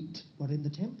 His feet were in the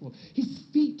temple. His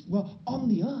feet were on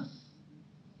the earth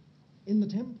in the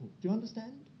temple. Do you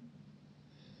understand?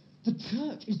 The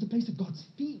church is the place of God's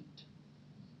feet.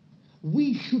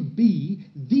 We should be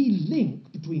the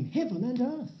link between heaven and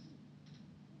earth.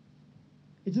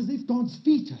 It's as if God's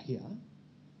feet are here,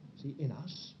 see, in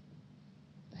us.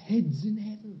 The head's in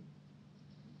heaven.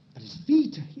 And his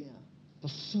feet are here, the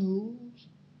soles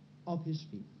of his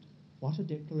feet. What a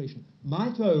declaration.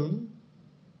 My throne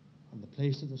and the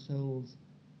place of the soles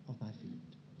of my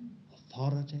feet.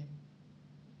 Authority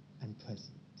and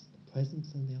presence. The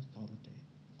presence and the authority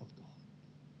of God.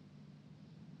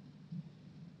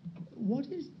 What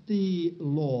is the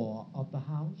law of the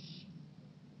house?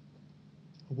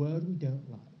 A word we don't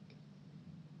like.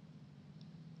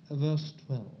 Verse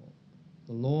 12.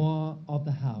 The law of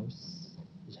the house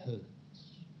is holiness.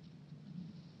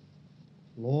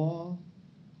 Law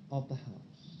of the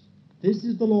house. This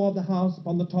is the law of the house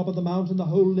upon the top of the mountain. The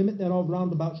whole limit thereof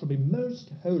round about shall be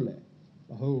most holy.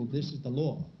 Behold, this is the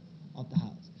law of the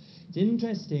house. It's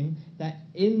interesting that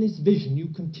in this vision you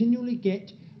continually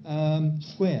get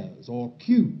squares or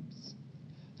cubes.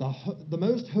 The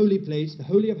most holy place, the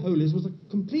Holy of Holies, was a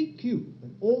complete cube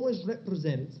and always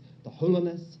represents the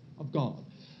holiness of God.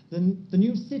 The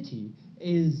new city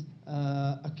is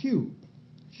a cube,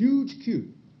 huge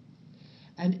cube.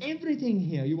 And everything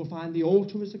here, you will find the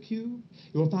altar is a cube.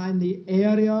 You will find the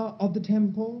area of the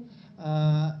temple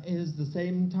is the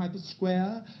same type of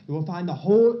square. You will find the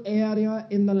whole area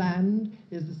in the land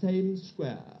is the same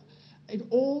square. It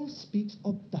all speaks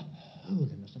of the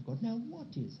holiness of God. Now,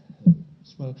 what is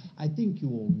holiness? Well, I think you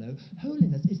all know.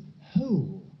 Holiness is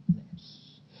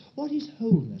wholeness. What is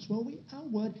wholeness? Well, our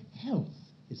word health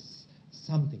is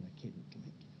something akin to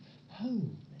it.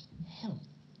 Wholeness, health.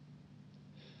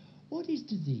 What is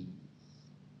disease?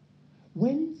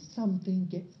 When something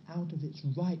gets out of its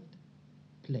right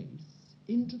place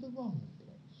into the wrong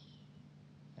place.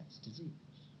 That's disease.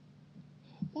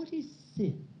 What is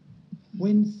sin?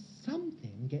 When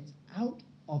something gets out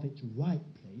of its right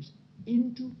place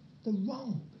into the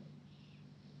wrong place.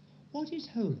 What is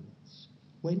holiness?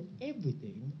 When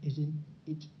everything is in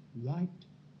its right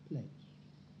place.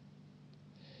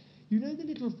 You know the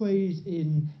little phrase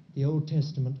in the Old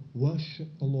Testament, worship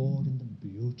the Lord in the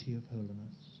beauty of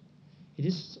holiness? It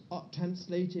is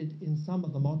translated in some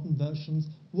of the modern versions,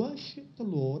 worship the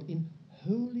Lord in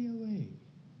holy array.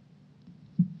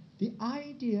 The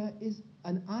idea is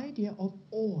an idea of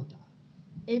order.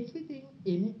 Everything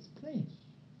in its place.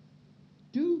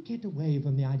 Do get away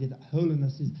from the idea that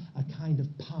holiness is a kind of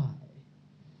pie.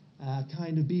 A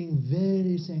kind of being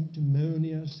very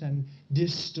sanctimonious and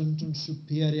distant and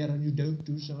superior, and you don't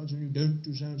do so-and-so, and you don't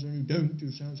do so-and-so, and you don't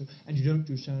do so-and-so, and you don't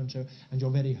do so-and-so, and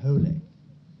you're very holy.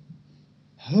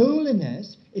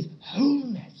 Holiness is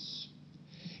wholeness.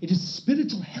 It is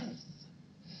spiritual health.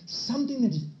 Something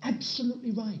that is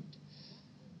absolutely right.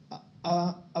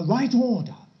 A right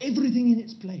order. Everything in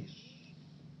its place.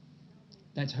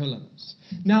 That's holiness.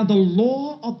 Now, the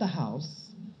law of the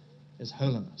house is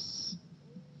holiness.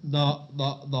 The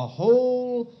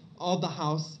whole of the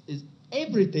house is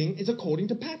everything is according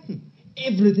to pattern.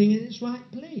 Everything in its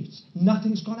right place.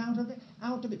 Nothing's gone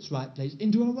out of its right place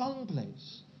into a wrong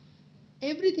place.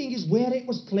 Everything is where it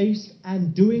was placed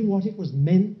and doing what it was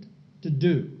meant to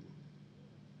do.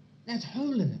 That's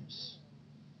holiness.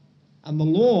 And the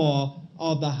law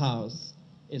of the house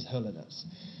is holiness.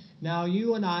 Now,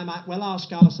 you and I might well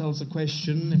ask ourselves a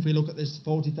question, if we look at this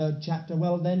 43rd chapter,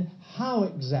 well then, how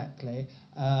exactly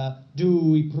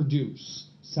do we produce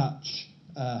such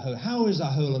How is a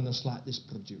holiness like this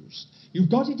produced? You've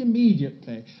got it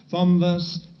immediately from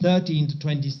verse 13 to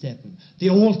 27. The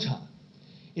altar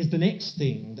is the next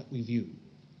thing that we view.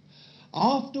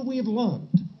 After we have learned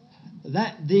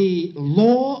that the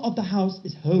law of the house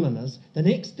is holiness, the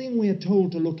next thing we are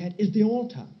told to look at is the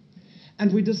altar.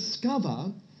 And we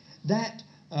discover that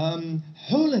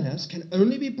holiness can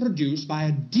only be produced by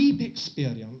a deep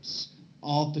experience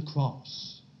of the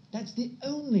cross. That's the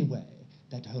only way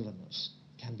that holiness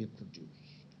can be produced.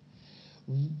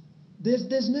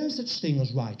 There's no such thing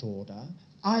as right order,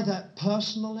 either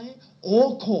personally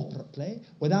or corporately,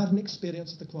 without an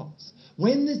experience of the cross.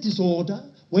 When there's disorder,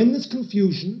 when there's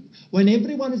confusion, when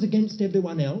everyone is against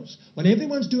everyone else, when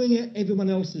everyone's doing everyone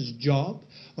else's job,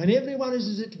 when everyone is,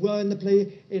 as it were,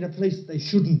 in a place that they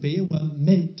shouldn't be and were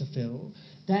meant to fill,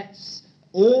 that's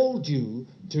all due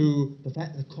to the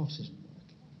fact that the cross isn't working.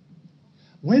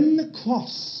 When the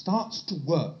cross starts to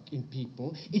work in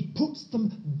people, it puts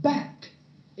them back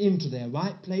into their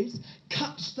right place,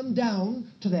 cuts them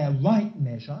down to their right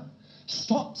measure,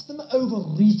 stops them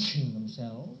overreaching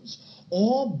themselves,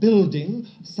 or building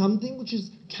something which is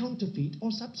counterfeit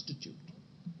or substitute.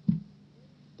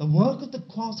 The work of the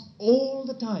cross all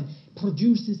the time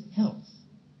produces health.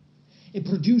 It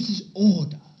produces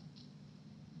order.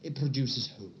 It produces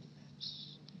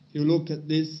holiness. If you look at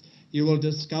this, you will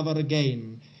discover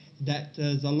again that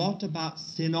there's a lot about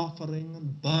sin offering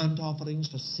and burnt offerings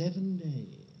for 7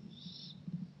 days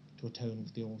to atone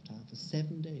for the altar, for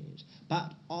 7 days.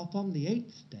 But from the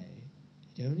 8th day,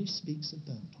 it only speaks of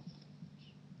burnt offerings.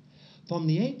 From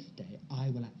the 8th day, I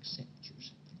will accept you,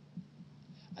 said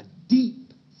the Lord. A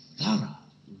deep, thorough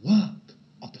work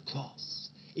of the cross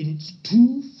in its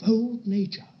twofold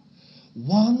nature.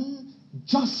 One,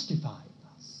 justifying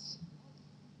us,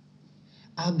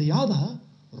 and the other,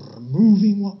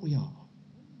 removing what we are.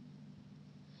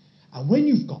 And when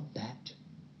you've got that,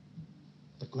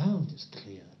 the ground is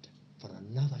cleared for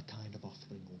another kind of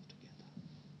offering altogether.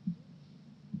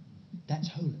 That's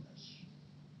holiness.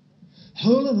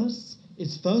 Holiness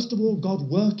is first of all God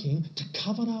working to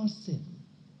cover our sin,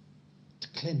 to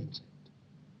cleanse it,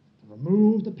 to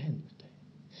remove the penalty.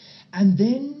 And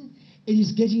then it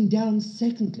is getting down,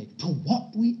 secondly, to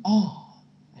what we are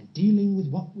and dealing with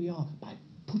what we are by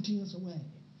putting us away,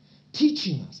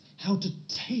 teaching us how to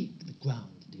take the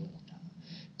ground of the altar,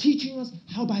 teaching us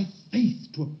how by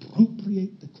faith to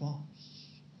appropriate the cross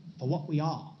for what we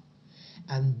are.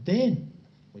 And then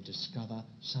we discover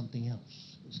something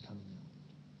else is coming out.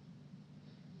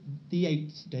 The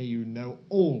 8th day, you know,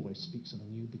 always speaks of a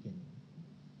new beginning.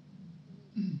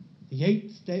 The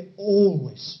 8th day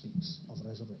always speaks of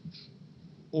resurrection,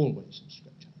 always in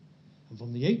Scripture. And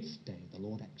from the 8th day, the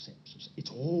Lord accepts us. It's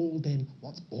all then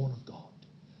what's born of God.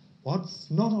 What's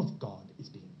not of God is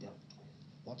being dealt with.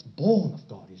 What's born of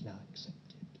God is now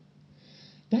accepted.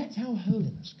 That's how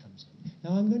holiness comes in.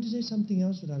 Now, I'm going to say something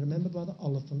else that I remember Brother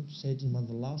Oliphant said in one of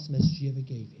the last messages he ever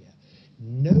gave here.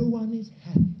 No one is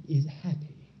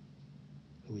happy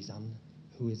who is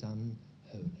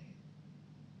unholy.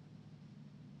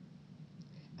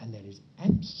 And there is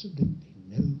absolutely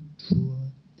no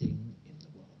truer thing in the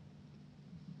world.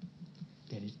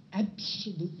 There is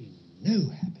absolutely no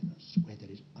happiness where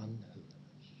there is unholiness.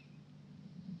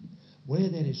 Where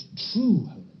there is true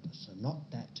holiness and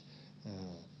not that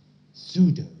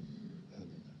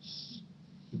pseudo-holiness,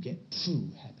 you get true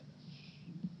happiness,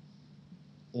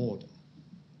 order,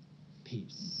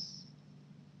 peace,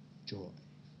 joy.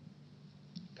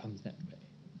 It comes that way.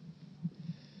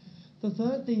 The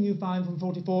third thing you find from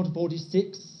 44 to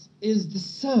 46 is the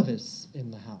service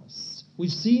in the house.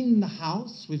 We've seen the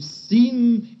house, we've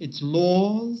seen its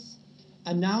laws,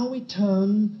 and now we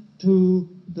turn to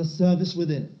the service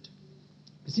within it.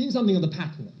 We've seen something of the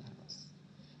pattern of the house,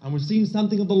 and we've seen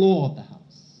something of the law of the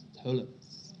house,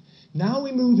 holiness. Now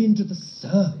we move into the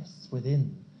service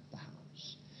within the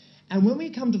house. And when we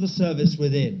come to the service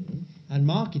within, and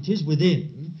mark it is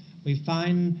within, we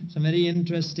find some very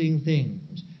interesting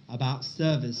things about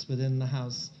service within the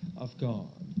house of God.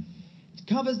 It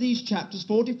covers these chapters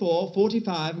 44,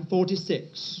 45, and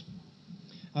 46.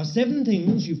 There are 7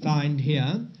 things you find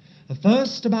here. The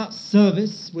first about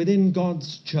service within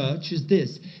God's church is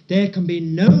this: there can be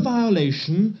no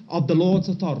violation of the Lord's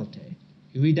authority.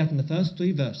 You read that in the first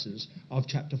 3 verses of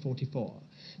chapter 44.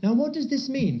 Now, what does this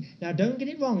mean? Now, don't get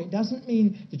it wrong. It doesn't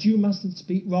mean that you mustn't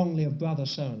speak wrongly of brother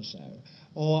so-and-so,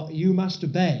 or you must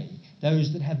obey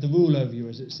those that have the rule over you,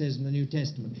 as it says in the New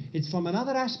Testament. It's from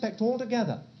another aspect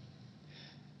altogether.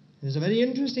 There's a very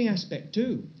interesting aspect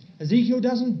too. Ezekiel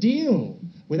doesn't deal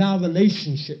with our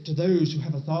relationship to those who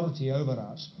have authority over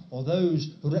us, or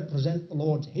those who represent the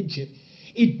Lord's headship.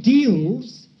 It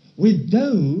deals with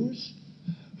those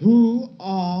who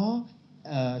are,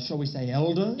 shall we say,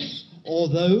 elders, or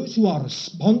those who are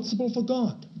responsible for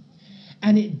God.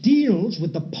 And it deals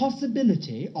with the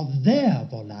possibility of their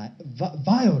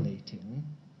violating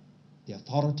the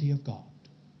authority of God.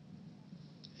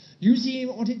 You see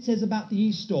what it says about the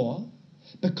east door?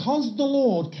 Because the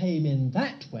Lord came in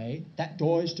that way, that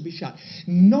door is to be shut.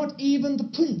 Not even the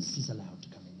prince is allowed to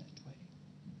come in that way.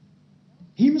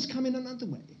 He must come in another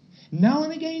way. Now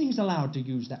and again he's allowed to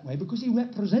use that way because he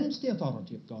represents the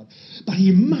authority of God. But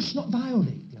he must not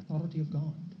violate the authority of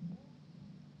God.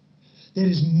 There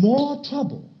is more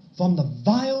trouble from the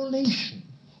violation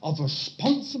of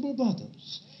responsible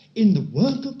brothers in the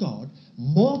work of God,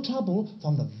 more trouble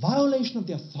from the violation of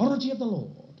the authority of the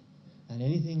Lord than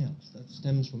anything else. That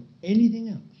stems from anything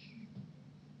else.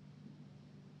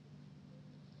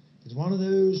 It's one of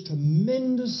those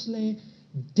tremendously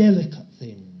delicate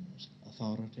things,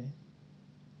 authority.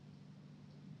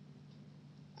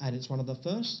 And it's one of the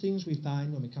first things we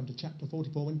find when we come to chapter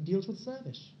 44 when it deals with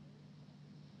service.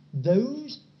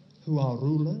 Those who are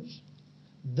rulers,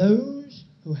 those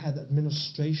who have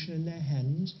administration in their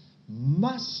hands,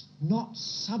 must not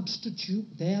substitute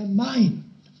their mind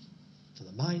for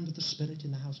the mind of the Spirit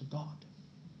in the house of God.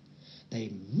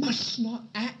 They must not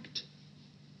act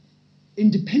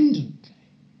independently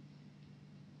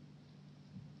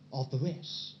of the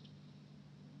rest.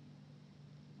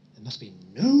 There must be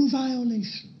no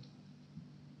violation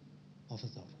of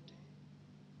authority.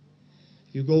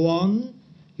 If you go on,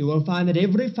 you will find that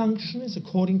every function is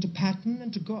according to pattern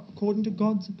and according to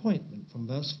God's appointment, from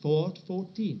verse 4 to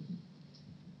 14.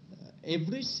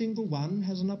 Every single one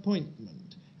has an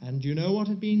appointment. And you know what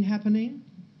had been happening?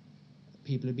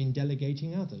 People have been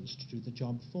delegating others to do the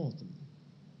job for them.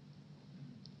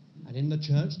 And in the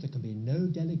church, there can be no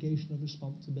delegation of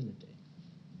responsibility.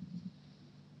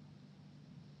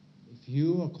 If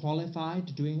you are qualified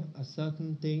to doing a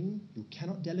certain thing, you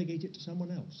cannot delegate it to someone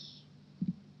else.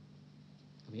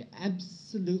 There can be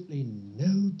absolutely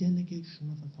no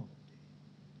delegation of authority,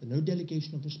 no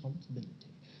delegation of responsibility.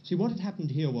 See, what had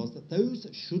happened here was that those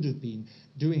that should have been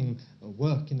doing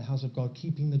work in the house of God,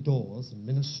 keeping the doors and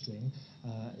ministering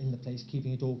in the place,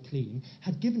 keeping it all clean,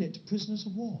 had given it to prisoners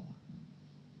of war,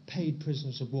 paid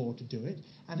prisoners of war to do it,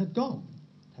 and had gone,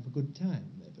 have a good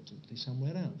time, evidently,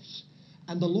 somewhere else.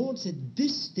 And the Lord said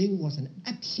this thing was an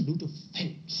absolute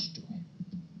offense to him.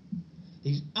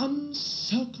 These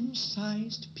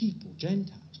uncircumcised people,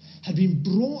 Gentiles, had been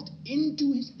brought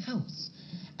into his house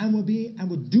and were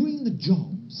doing the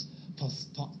jobs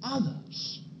for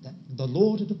others that the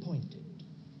Lord had appointed.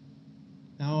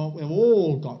 Now, we've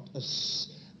all got a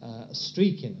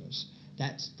streak in us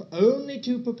that's only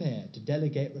too prepared to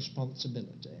delegate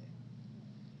responsibility.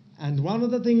 And one of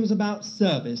the things about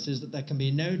service is that there can be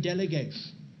no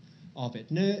delegation of it.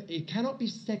 No, it cannot be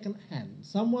second-hand.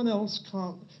 Someone else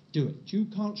can't do it. You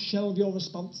can't shelve your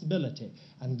responsibility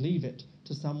and leave it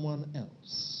to someone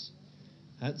else.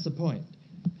 That's the point.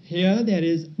 Here there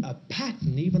is a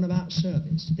pattern even about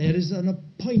service. There is an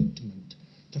appointment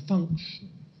to function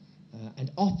and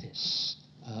office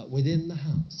within the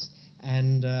house.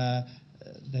 And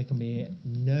there can be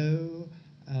no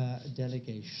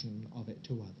delegation of it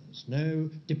to others, no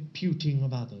deputing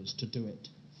of others to do it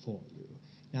for you.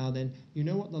 Now then, you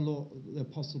know what the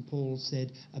Apostle Paul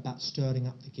said about stirring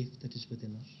up the gift that is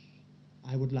within us?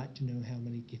 I would like to know how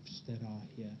many gifts there are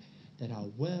here that are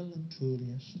well and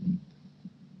truly asleep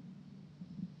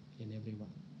in every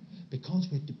one. Because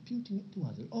we're deputing it to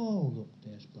others. Oh, look,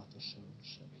 there's brother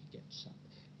so-and-so. He gets up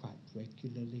quite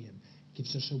regularly and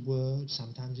gives us a word.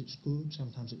 Sometimes it's good,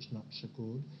 sometimes it's not so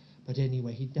good. But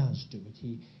anyway, he does do it.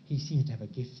 He seems to have a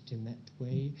gift in that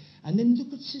way. And then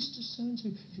look at Sister So-and-so.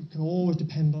 You can always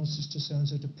depend on Sister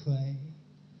So-and-so to pray.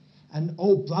 And,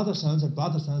 oh, brother so-and-so,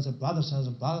 brother so-and-so, brother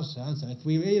so-and-so, brother so-and-so. If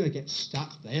we ever get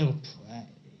stuck, they'll pray.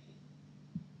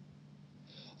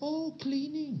 Oh,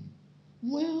 cleaning.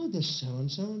 Well, the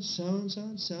so-and-so and so-and-so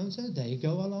and so-and-so, they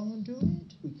go along and do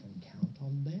it. We can count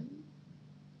on them.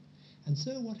 And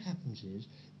so what happens is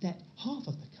that half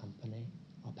of the company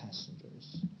are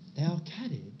passengers. They are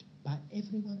carried by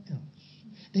everyone else.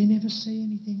 They never say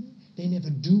anything. They never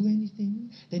do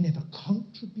anything. They never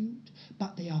contribute.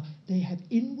 But they have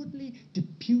inwardly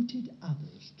deputed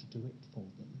others to do it for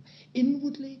them.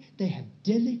 Inwardly, they have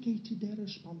delegated their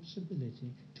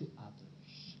responsibility to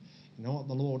others. You know what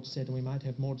the Lord said, and we might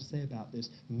have more to say about this.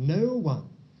 No one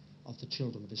of the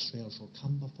children of Israel shall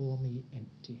come before me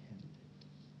empty-handed.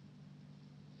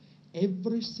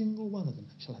 Every single one of them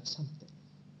shall have something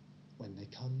when they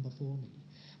come before me,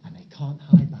 and they can't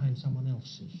hide behind someone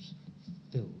else's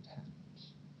filled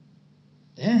hands.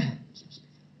 Their hands must be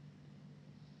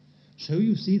filled. So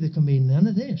you see, there can be none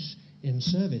of this in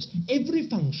service. Every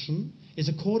function is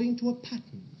according to a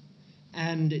pattern,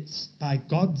 and it's by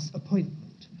God's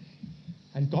appointment.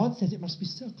 And God says it must be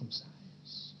circumcised.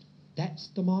 That's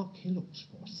the mark he looks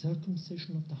for,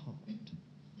 circumcision of the heart.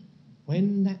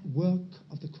 When that work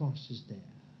of the cross is there,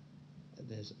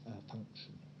 there's a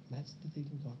function. That's the thing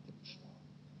God looks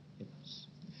for in us.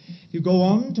 If you go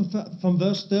on from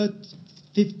verse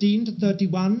 15 to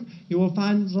 31, you will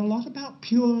find there's a lot about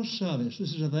pure service.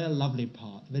 This is a very lovely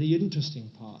part, a very interesting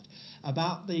part,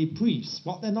 about the priests,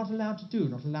 what they're not allowed to do,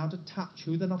 not allowed to touch,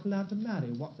 who they're not allowed to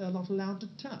marry, what they're not allowed to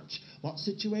touch, what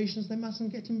situations they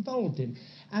mustn't get involved in.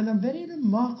 And a very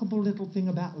remarkable little thing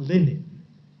about linen.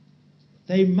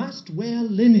 They must wear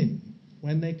linen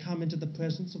when they come into the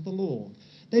presence of the Lord.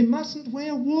 They mustn't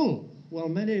wear wool. Well,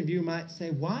 many of you might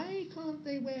say, why can't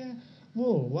they wear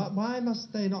wool? Why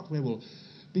must they not wear wool?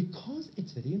 Because,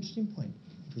 it's a very interesting point,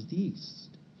 it was the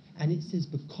East. And it says,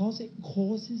 because it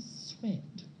causes sweat.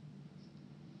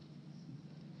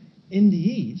 In the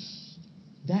East,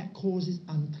 that causes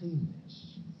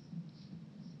uncleanness.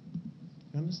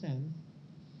 You understand?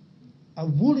 A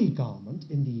woolly garment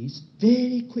in the East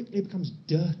very quickly becomes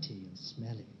dirty and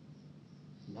smelly,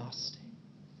 nasty.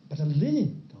 But a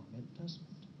linen garment doesn't.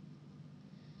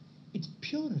 It's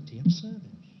purity of service.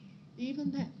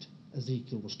 Even that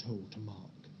Ezekiel was told to mark,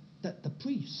 that the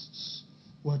priests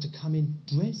were to come in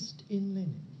dressed in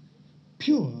linen.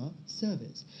 Pure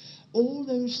service. All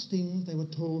those things they were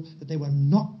told that they were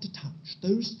not to touch,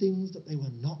 those things that they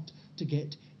were not to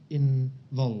get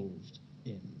involved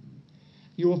in.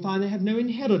 You will find they have no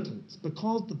inheritance,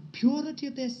 because the purity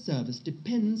of their service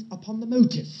depends upon the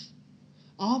motive.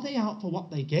 Are they out for what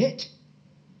they get?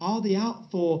 Are they out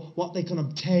for what they can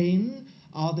obtain?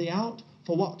 Are they out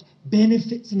for what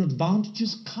benefits and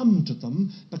advantages come to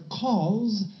them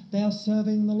because they are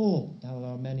serving the Lord? Now, there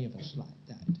are many of us like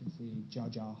that, if we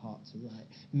judge our hearts aright.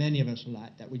 Many of us are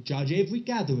like that. We judge every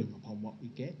gathering upon what we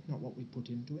get, not what we put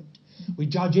into it. We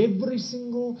judge every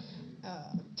single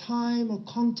time or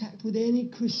contact with any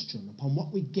Christian upon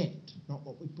what we get, not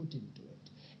what we put into it.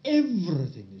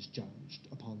 Everything is judged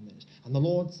upon this. And the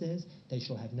Lord says, they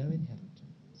shall have no inheritance.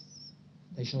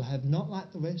 They shall have not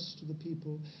like the rest of the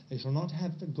people. They shall not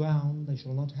have the ground. They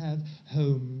shall not have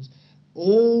homes.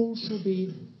 All shall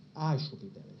be, I shall be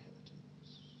their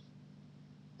inheritance.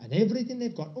 And everything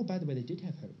they've got, oh, by the way, they did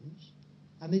have homes,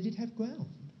 and they did have ground.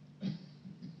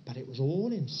 But it was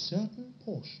all in certain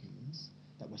portions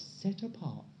that were set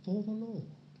apart for the Lord,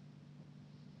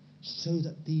 so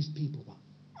that these people were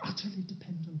utterly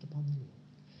dependent upon the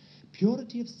Lord.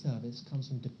 Purity of service comes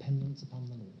from dependence upon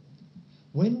the Lord.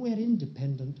 When we're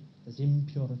independent, there's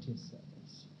impurity of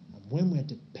service. And when we're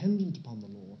dependent upon the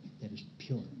Lord, there is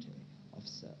purity of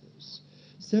service.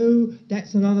 So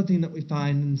that's another thing that we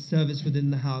find in service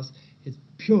within the house, is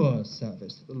pure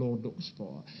service that the Lord looks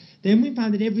for. Then we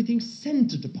find that everything's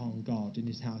centered upon God in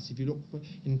his house. If you look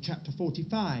in chapter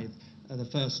 45, the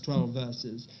first 12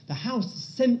 verses, the house is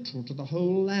central to the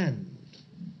whole land.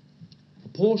 A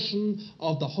portion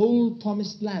of the whole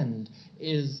promised land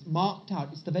is marked out.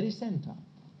 It's the very center.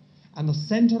 And the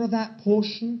center of that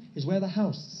portion is where the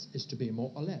house is to be,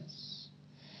 more or less.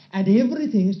 And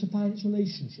everything is to find its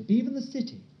relationship. Even the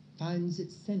city finds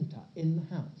its center in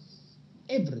the house.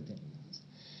 Everything.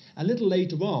 A little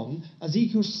later on,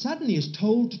 Ezekiel suddenly is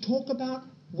told to talk about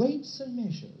weights and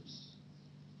measures.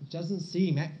 It doesn't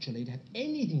seem actually to have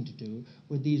anything to do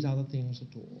with these other things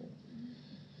at all.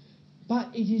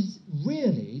 But it is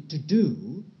really to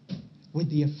do with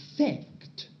the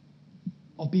effect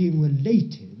of being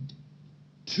related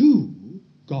to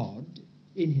God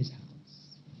in his house.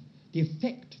 The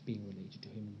effect of being related to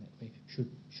him in that way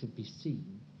should be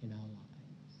seen in our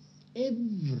lives.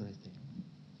 Everything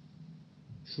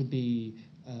should be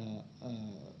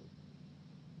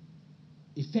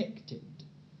affected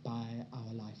by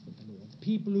our life with the Lord. The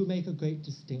people who make a great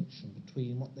distinction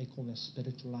between what they call their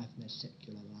spiritual life and their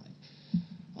secular life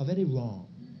are very wrong.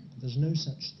 There's no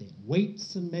such thing.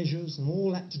 Weights and measures and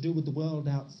all that to do with the world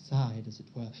outside, as it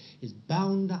were, is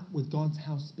bound up with God's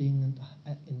house being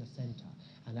in the center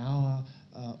and our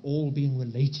all being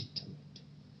related to it.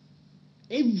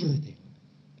 Everything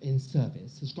in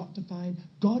service has got to find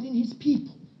God in his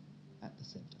people at the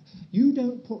center. You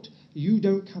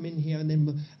don't come in here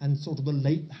and sort of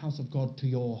relate the house of God to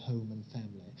your home and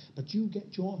family, but you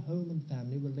get your home and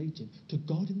family related to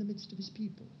God in the midst of his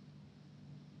people.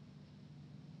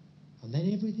 And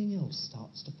then everything else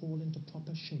starts to fall into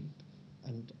proper shape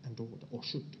and order, or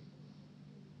should do.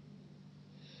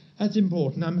 That's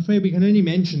important. I'm afraid we can only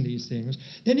mention these things.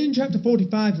 Then in chapter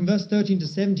 45, from verse 13 to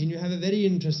 17, you have a very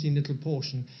interesting little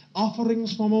portion.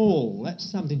 Offerings from all.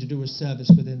 That's something to do with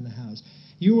service within the house.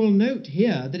 You will note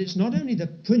here that it's not only the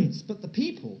prince, but the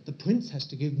people. The prince has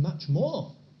to give much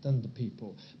more than the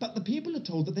people. But the people are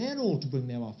told that they're all to bring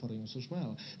their offerings as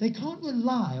well. They can't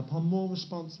rely upon more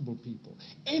responsible people.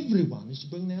 Everyone is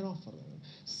to bring their offering.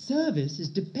 Service is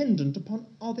dependent upon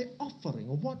the offering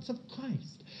or what's of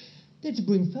Christ. They're to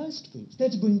bring first fruits. They're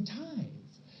to bring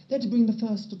tithes. They're to bring the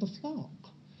first of the flock.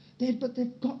 But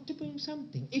they've got to bring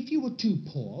something. If you were too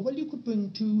poor, well, you could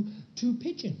bring two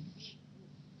pigeons.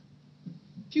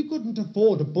 If you couldn't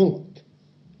afford a bullock,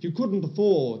 if you couldn't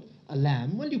afford a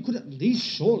lamb, well, you could at least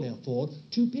surely afford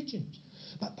 2 pigeons.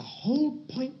 But the whole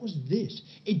point was this.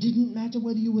 It didn't matter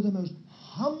whether you were the most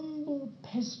humble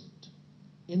peasant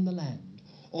in the land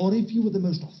or if you were the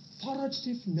most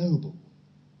authoritative noble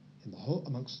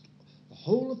amongst the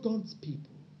whole of God's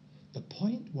people. The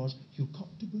point was you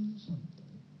got to bring something.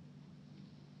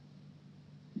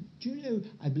 Do you know,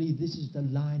 I believe this is the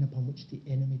line upon which the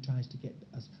enemy tries to get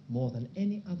us more than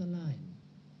any other line.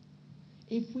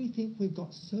 If we think we've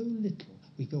got so little,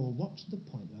 we go, well, what's the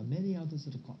point? There are many others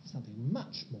that have got something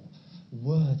much more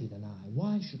worthy than I.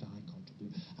 Why should I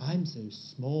contribute? I'm so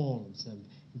small and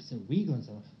so weaker and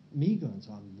so meagre and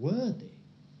so unworthy.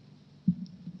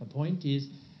 The point is,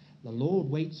 the Lord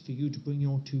waits for you to bring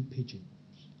your 2 pigeons.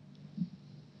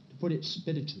 To put it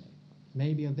spiritually,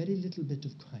 maybe a very little bit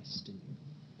of Christ in you,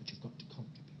 but you've got to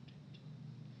contribute it.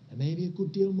 There may be a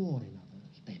good deal more in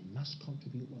others. They must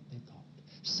contribute what they've got.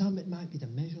 Some it might be the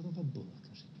measure of a bullock,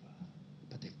 as it were,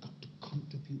 but they've got to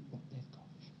contribute what they've got.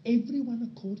 Everyone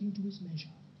according to his measure.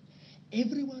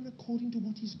 Everyone according to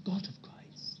what he's got of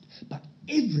Christ. But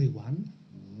everyone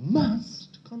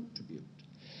must contribute.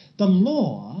 The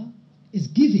law is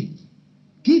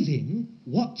giving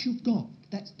what you've got.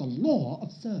 That's the law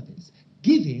of service.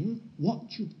 Giving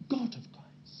what you've got of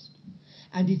Christ.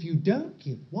 And if you don't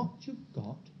give what you've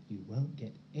got, you won't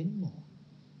get any more.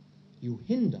 You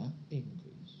hinder increase.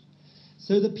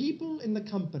 So the people in the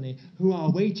company who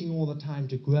are waiting all the time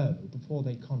to grow before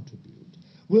they contribute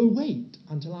will wait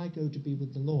until I go to be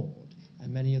with the Lord,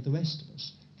 and many of the rest of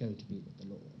us go to be with the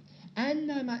Lord.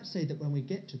 And I might say that when we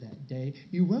get to that day,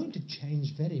 you won't have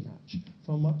changed very much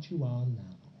from what you are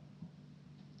now.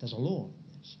 There's a law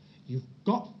in this. You've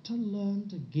got to learn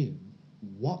to give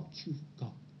what you've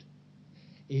got.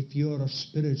 If you're a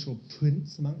spiritual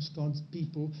prince amongst God's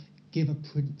people, give a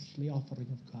princely offering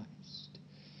of Christ.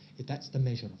 If that's the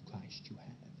measure of Christ you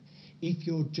have. If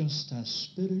you're just a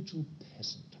spiritual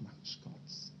peasant amongst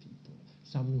God's people,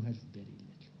 someone who has very little,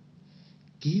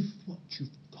 give what you've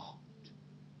got.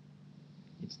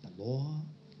 It's the law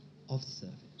of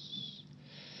service.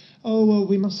 Oh, well,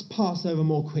 we must pass over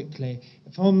more quickly.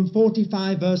 From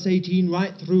 45, verse 18,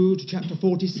 right through to chapter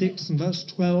 46 and verse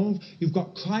 12, you've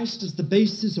got Christ as the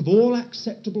basis of all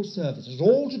acceptable services,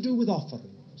 all to do with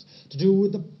offerings, to do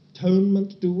with the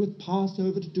atonement, to do with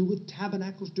Passover, to do with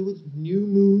tabernacles, to do with new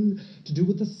moon, to do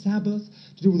with the Sabbath,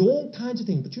 to do with all kinds of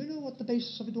things. But you know what the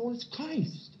basis of it all is?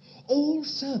 Christ. All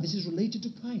service is related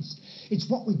to Christ. It's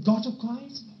what we've got of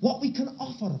Christ, what we can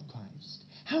offer of Christ.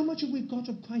 How much have we got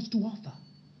of Christ to offer?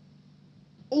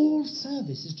 All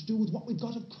service is to do with what we've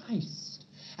got of Christ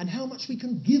and how much we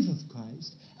can give of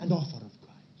Christ and offer of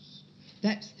Christ.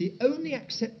 That's the only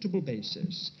acceptable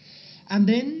basis. And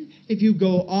then, if you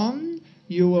go on,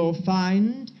 you will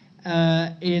find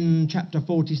in chapter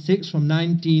 46 from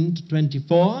 19 to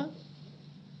 24,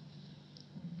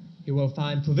 you will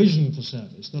find provision for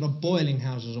service. There are boiling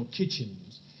houses or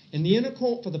kitchens. In the inner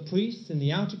court for the priests, in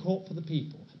the outer court for the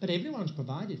people. But everyone's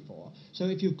provided for. So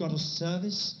if you've got a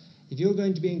service, if you're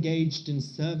going to be engaged in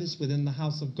service within the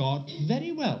house of God,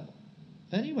 very well,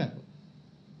 very well.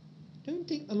 Don't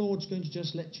think the Lord's going to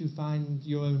just let you find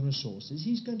your own resources.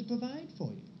 He's going to provide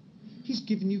for you. He's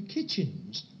given you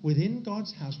kitchens within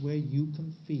God's house where you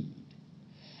can feed.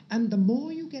 And the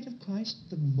more you get of Christ,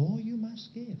 the more you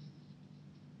must give.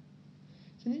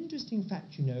 It's an interesting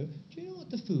fact, you know. Do you know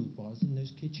what the food was in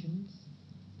those kitchens?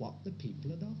 What the people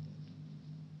had offered.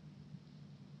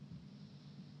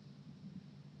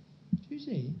 Do you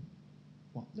see?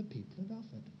 What the people had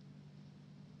offered.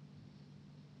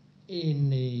 In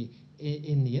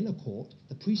the inner court,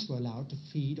 the priests were allowed to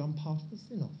feed on part of the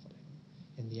sin offering.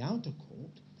 In the outer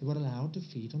court, they were allowed to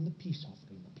feed on the peace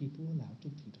offering. The people were allowed to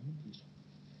feed on the peace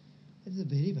offering. It's a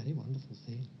very, very wonderful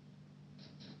thing.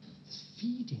 It's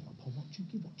feeding upon what you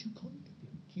give, what you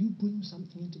contribute. You bring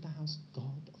something into the house of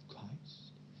God, of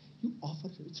Christ. You offer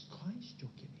it. It's Christ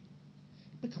you're giving.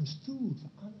 It becomes food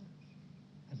for others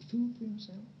and food for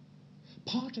yourself.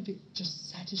 Part of it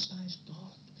just satisfies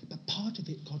God, but part of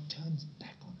it God turns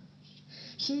back on us.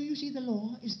 So you see, the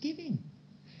law is giving.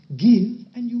 Give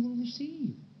and you will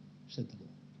receive, said the Lord.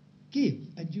 Give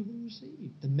and you will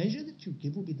receive. The measure that you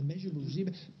give will be the measure you will receive,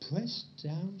 pressed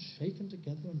down, shaken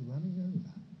together, and running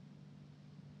over.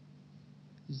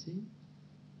 You see?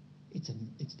 It's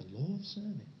the law of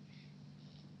service.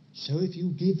 So if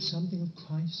you give something of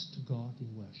Christ to God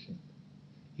in worship,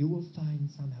 you will find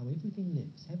somehow everything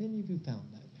lives. Have any of you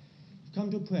found that? You've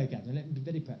come to a prayer gathering, let me be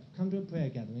very practical. Come to a prayer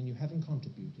gathering and you haven't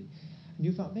contributed, and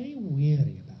you felt very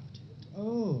weary about it.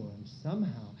 Oh, and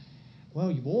somehow,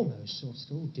 well, you've almost sort of,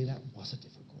 oh dear, that was a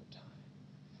difficult time.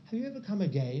 Have you ever come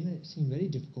again and it seemed very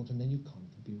difficult and then you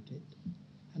contributed?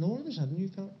 And all of a sudden you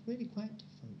felt really quite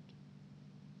different.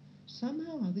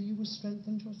 Somehow or other you were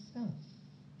strengthened yourself.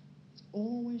 It's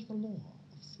always the law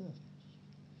of service.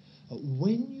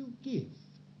 When you give,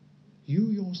 you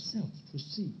yourself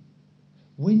receive.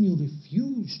 When you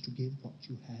refuse to give what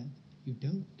you have, you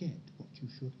don't get what you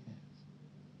should have,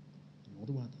 nor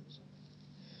do others.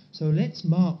 So let's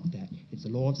mark that. It's the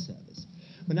law of service.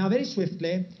 But now very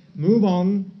swiftly, move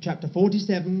on, chapter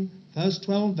 47, first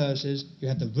 12 verses, you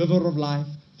have the river of life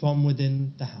from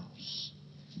within the house.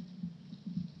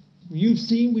 We've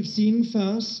seen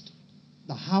first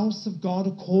the house of God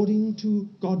according to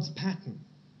God's pattern.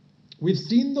 We've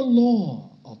seen the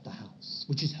law of the house,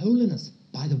 which is holiness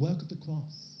by the work of the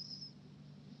cross.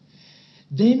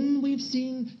 Then we've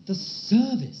seen the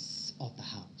service of the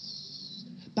house.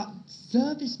 But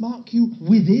service mark you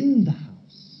within the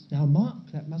house. Now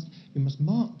you must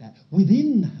mark that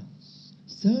within the house.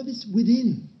 Service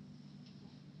within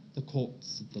the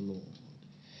courts of the Lord.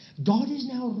 God is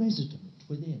now resident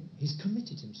within. He's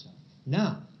committed himself.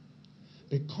 Now,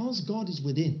 because God is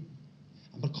within,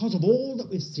 and because of all that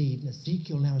we've seen,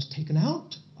 Ezekiel now is taken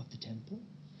out of the temple,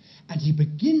 and he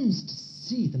begins to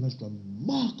see the most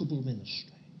remarkable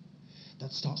ministry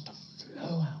that starts to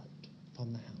flow out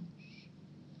from the house.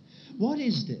 What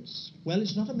is this? Well,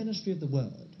 it's not a ministry of the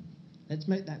word. Let's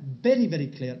make that very, very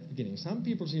clear at the beginning. Some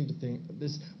people seem to think that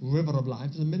this river of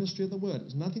life is a ministry of the word.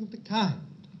 It's nothing of the kind.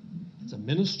 It's a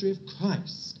ministry of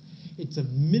Christ. It's a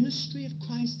ministry of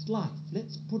Christ's life.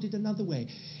 Let's put it another way.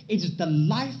 It is the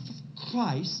life of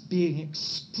Christ being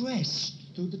expressed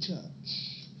through the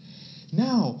church.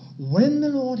 Now, when the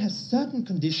Lord has certain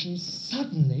conditions,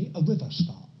 suddenly a river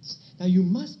starts. Now, you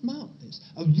must mark this.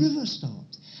 A river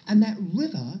starts. And that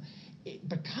river, it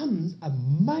becomes a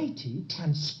mighty,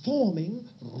 transforming,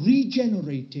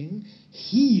 regenerating,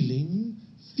 healing,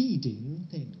 feeding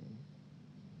thing.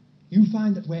 You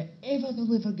find that wherever the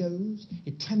river goes,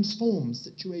 it transforms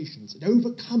situations. It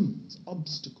overcomes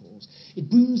obstacles. It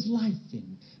brings life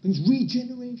in, brings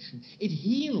regeneration. It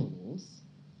heals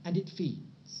and it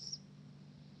feeds.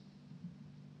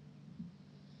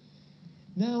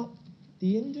 Now,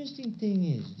 the interesting thing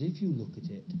is, if you look at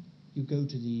it, you go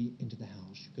into the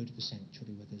house, you go to the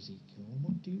sanctuary with Ezekiel, and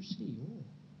what do you see? Oh,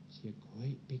 you see a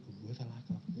great big river like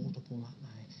a waterfall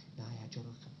like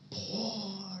Niagara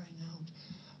pouring out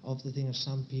of the thing, as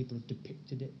some people have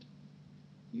depicted it.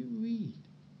 You read.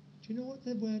 Do you know what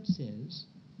the word says?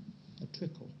 A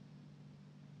trickle.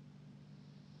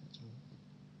 That's all.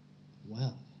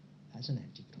 Well, that's an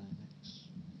anticlimax.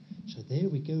 So there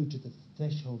we go to the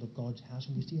threshold of God's house,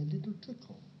 and we see a little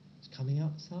trickle. It's coming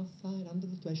out the south side, under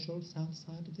the threshold, south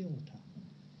side of the altar.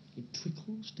 It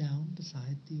trickles down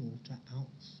beside the altar, out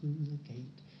through the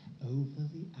gate, over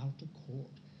the outer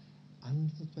court,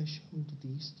 under the threshold of the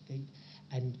east gate.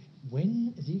 And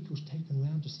when Ezekiel's taken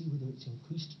round to see whether it's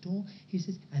increased at all, he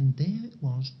says, and there it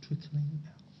was trickling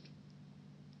out.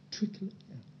 Trickling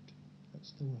out.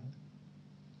 That's the word.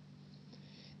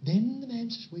 Then the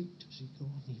man says, wait, Ezekiel,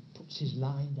 and he puts his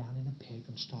line down in a peg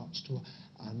and starts to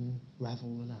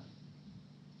unravel the line.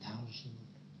 1,000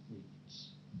 reeds.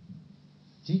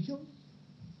 Ezekiel?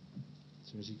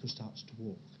 So Ezekiel starts to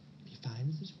walk. He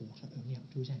finds this water only up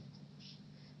to his ankles.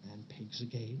 And pegs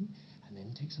again, and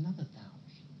then takes another 1,000,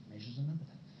 measures another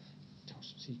 1,000,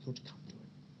 tells Ezekiel to come to him.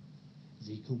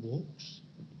 Ezekiel walks,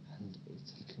 and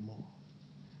it's a little more.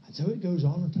 And so it goes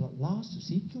on until at last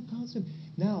Ezekiel comes to him.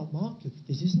 Now, mark you,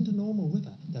 this isn't a normal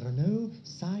river. There are no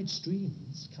side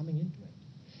streams coming into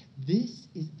it. This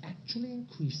is actually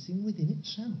increasing within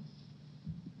itself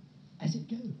as it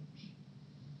goes.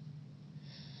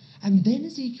 And then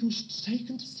Ezekiel's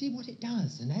taken to see what it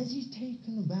does. And as he's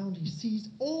taken around, he sees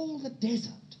all the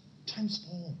desert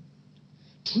transformed.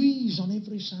 Trees on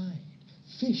every side.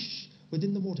 Fish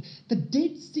within the water. The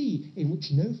Dead Sea in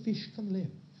which no fish can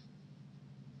live.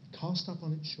 Cast up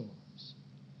on its shores.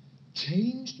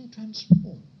 Changed and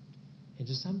transformed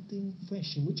into something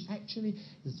fresh, in which actually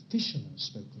is fishermen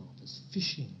spoken of as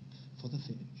fishing for the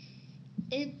fish.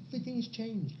 Everything is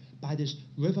changed by this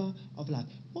river of life.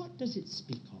 What does it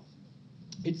speak of?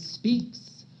 It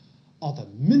speaks of a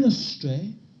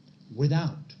ministry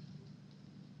without.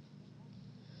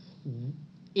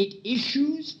 It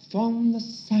issues from the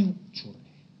sanctuary,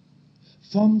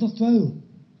 from the throne,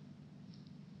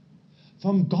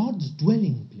 from God's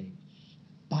dwelling place,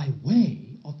 by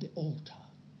way of the altar,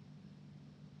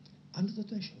 under the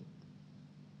threshold.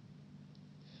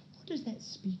 What does that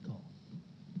speak of?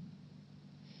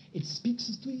 It speaks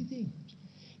of three things.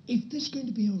 If there's going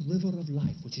to be a river of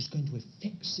life which is going to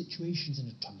affect situations in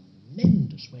a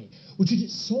tremendous way, which at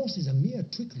its source is a mere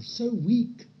trickle, so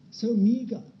weak, so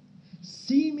meagre,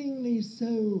 seemingly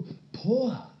so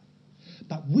poor,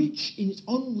 but which in its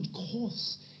onward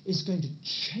course is going to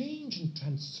change and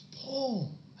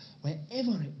transform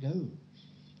wherever it goes,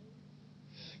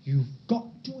 you've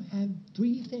got to have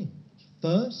three things.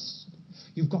 First,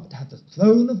 you've got to have the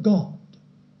throne of God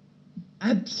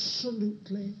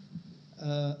absolutely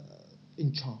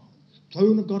in charge.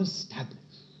 Throne of God established.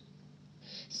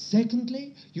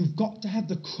 Secondly, you've got to have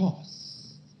the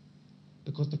cross,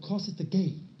 because the cross is the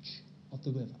gauge of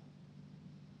the river.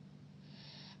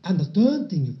 And the third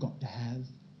thing you've got to have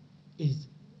is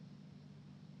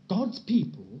God's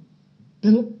people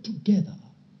built together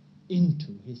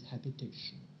into his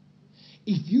habitation.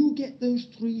 If you get those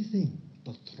three things,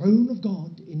 the throne of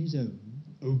God in his own,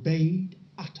 obeyed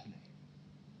utterly,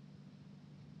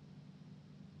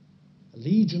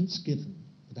 allegiance given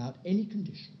without any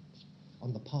conditions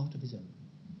on the part of his own,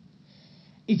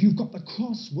 if you've got the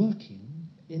cross working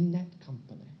in that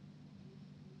company,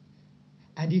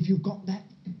 and if you've got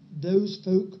those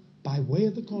folk by way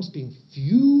of the cross being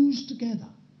fused together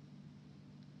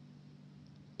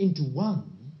into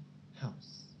one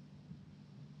house,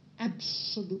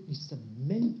 absolutely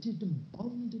cemented and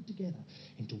bonded together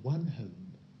into one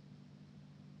home,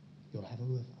 you'll have a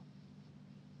river.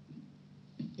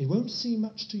 It won't seem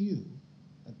much to you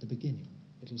at the beginning.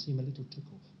 It'll seem a little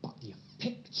trickle, but the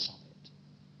effects of it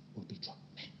will be tremendous.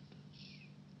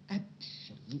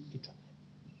 Absolutely tremendous.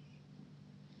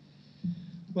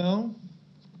 Well,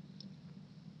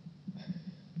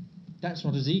 that's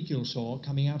what Ezekiel saw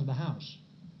coming out of the house.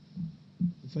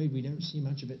 I'm afraid we don't see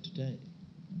much of it today.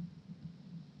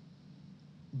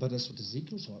 But that's what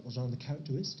Ezekiel saw. It was one of the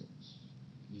characteristics.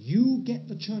 You get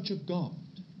the church of God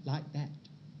like that.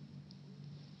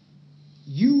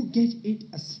 You get it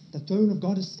as the throne of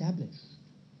God established.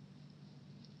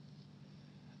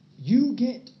 You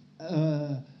get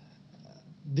the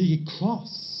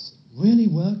cross really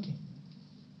working.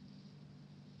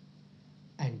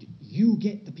 And you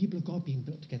get the people of God being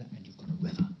built together, and you've got a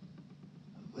river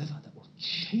that will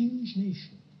change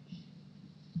nations.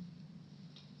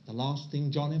 The last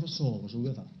thing John ever saw was a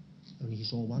river. Only he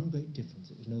saw one great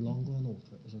difference. It was no longer an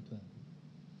altar, it was a throne.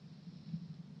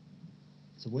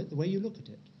 So the way you look at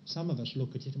it, some of us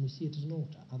look at it and we see it as an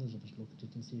altar. Others of us look at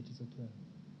it and see it as a throne.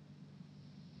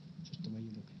 Just the way you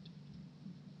look at it.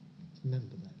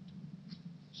 Remember that.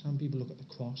 Some people look at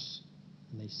the cross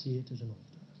and they see it as an altar.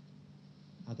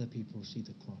 Other people see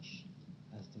the cross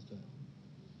as the throne.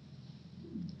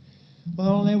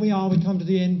 Well, there we are. We come to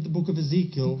the end of the book of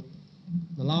Ezekiel.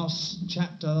 The last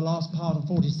chapter, the last part of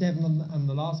 47 and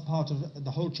the last part of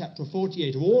the whole chapter of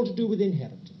 48 are all to do with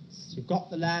inheritance. You've got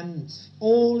the land, it's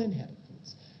all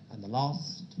inheritance. And the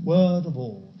last word of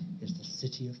all is the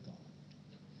city of God.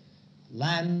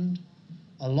 Land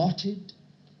allotted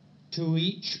to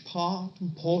each part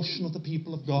and portion of the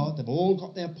people of God. They've all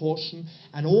got their portion,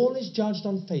 and all is judged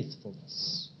on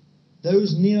faithfulness.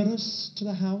 Those nearest to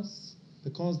the house,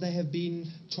 because they have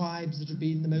been tribes that have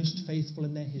been the most faithful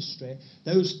in their history.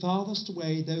 Those farthest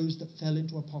away, those that fell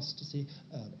into apostasy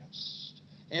earliest.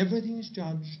 Everything is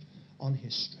judged on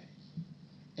history.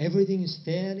 Everything is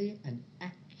fairly and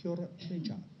accurately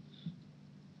judged.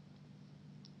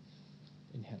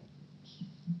 Inheritance.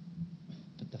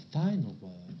 But the final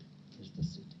word is the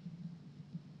city.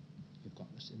 You've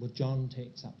got the city. Well, John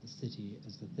takes up the city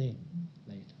as the thing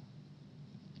later.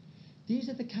 These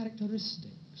are the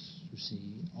characteristics, you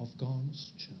see, of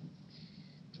God's church.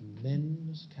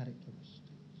 Tremendous characteristics.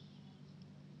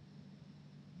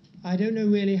 I don't know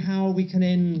really how we can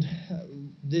end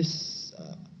these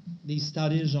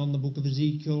studies on the book of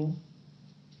Ezekiel,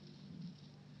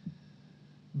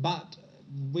 but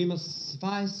we must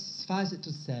suffice it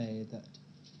to say that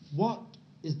what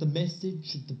is the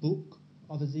message of the book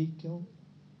of Ezekiel?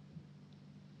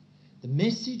 The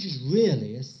message is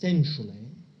really, essentially,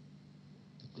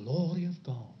 the glory of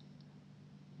God.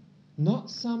 Not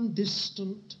some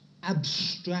distant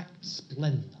abstract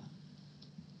splendor,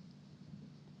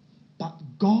 but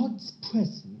God's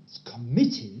presence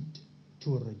committed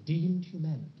to a redeemed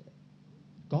humanity.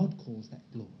 God calls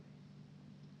that glory.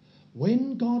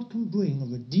 When God can bring a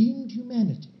redeemed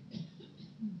humanity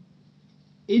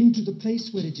into the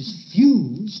place where it is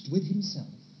fused with himself,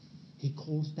 he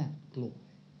calls that glory.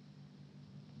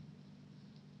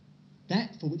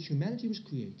 That for which humanity was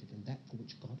created and that for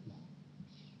which God longs.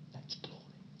 That's glory.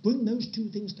 Bring those two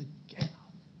things together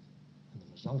and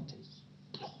the result is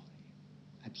glory.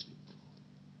 Absolute glory.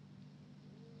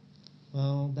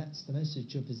 Well, that's the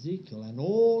message of Ezekiel, and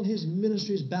all his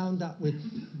ministry is bound up with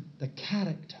the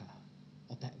character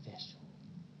of that vessel.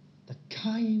 The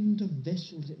kind of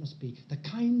vessels it must be, the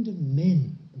kind of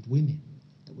men and women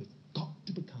that we've got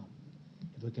to become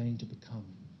if we're going to become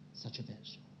such a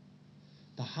vessel.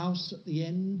 The house at the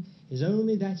end is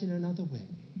only that in another way,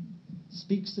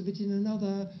 speaks of it in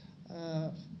another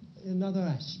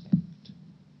aspect.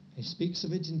 He speaks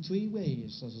of it in three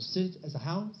ways: as a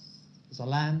house, as a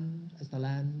land,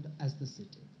 as the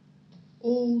city.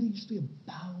 All these three are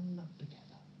bound up together.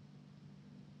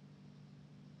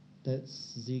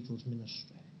 That's Ezekiel's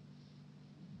ministry.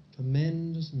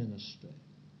 Tremendous ministry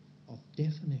of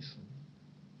definition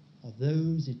of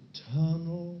those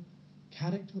eternal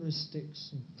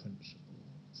characteristics and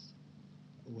principles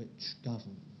which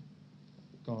govern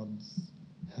God's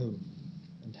home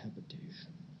and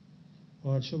habitation.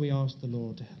 Lord, shall we ask the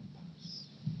Lord to help us?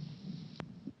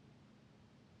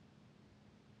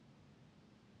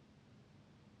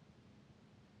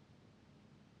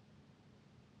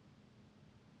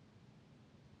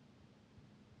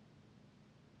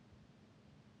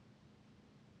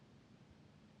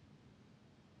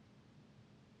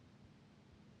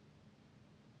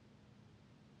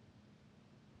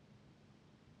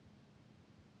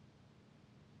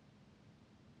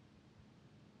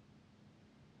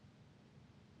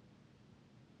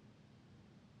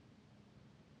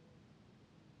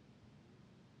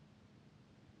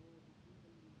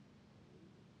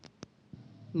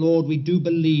 Lord, we do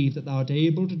believe that thou art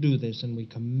able to do this, and we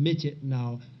commit it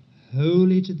now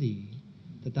wholly to thee,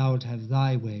 that thou wilt have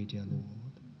thy way, dear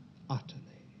Lord, utterly.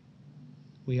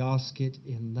 We ask it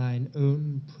in thine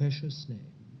own precious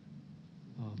name.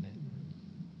 Amen.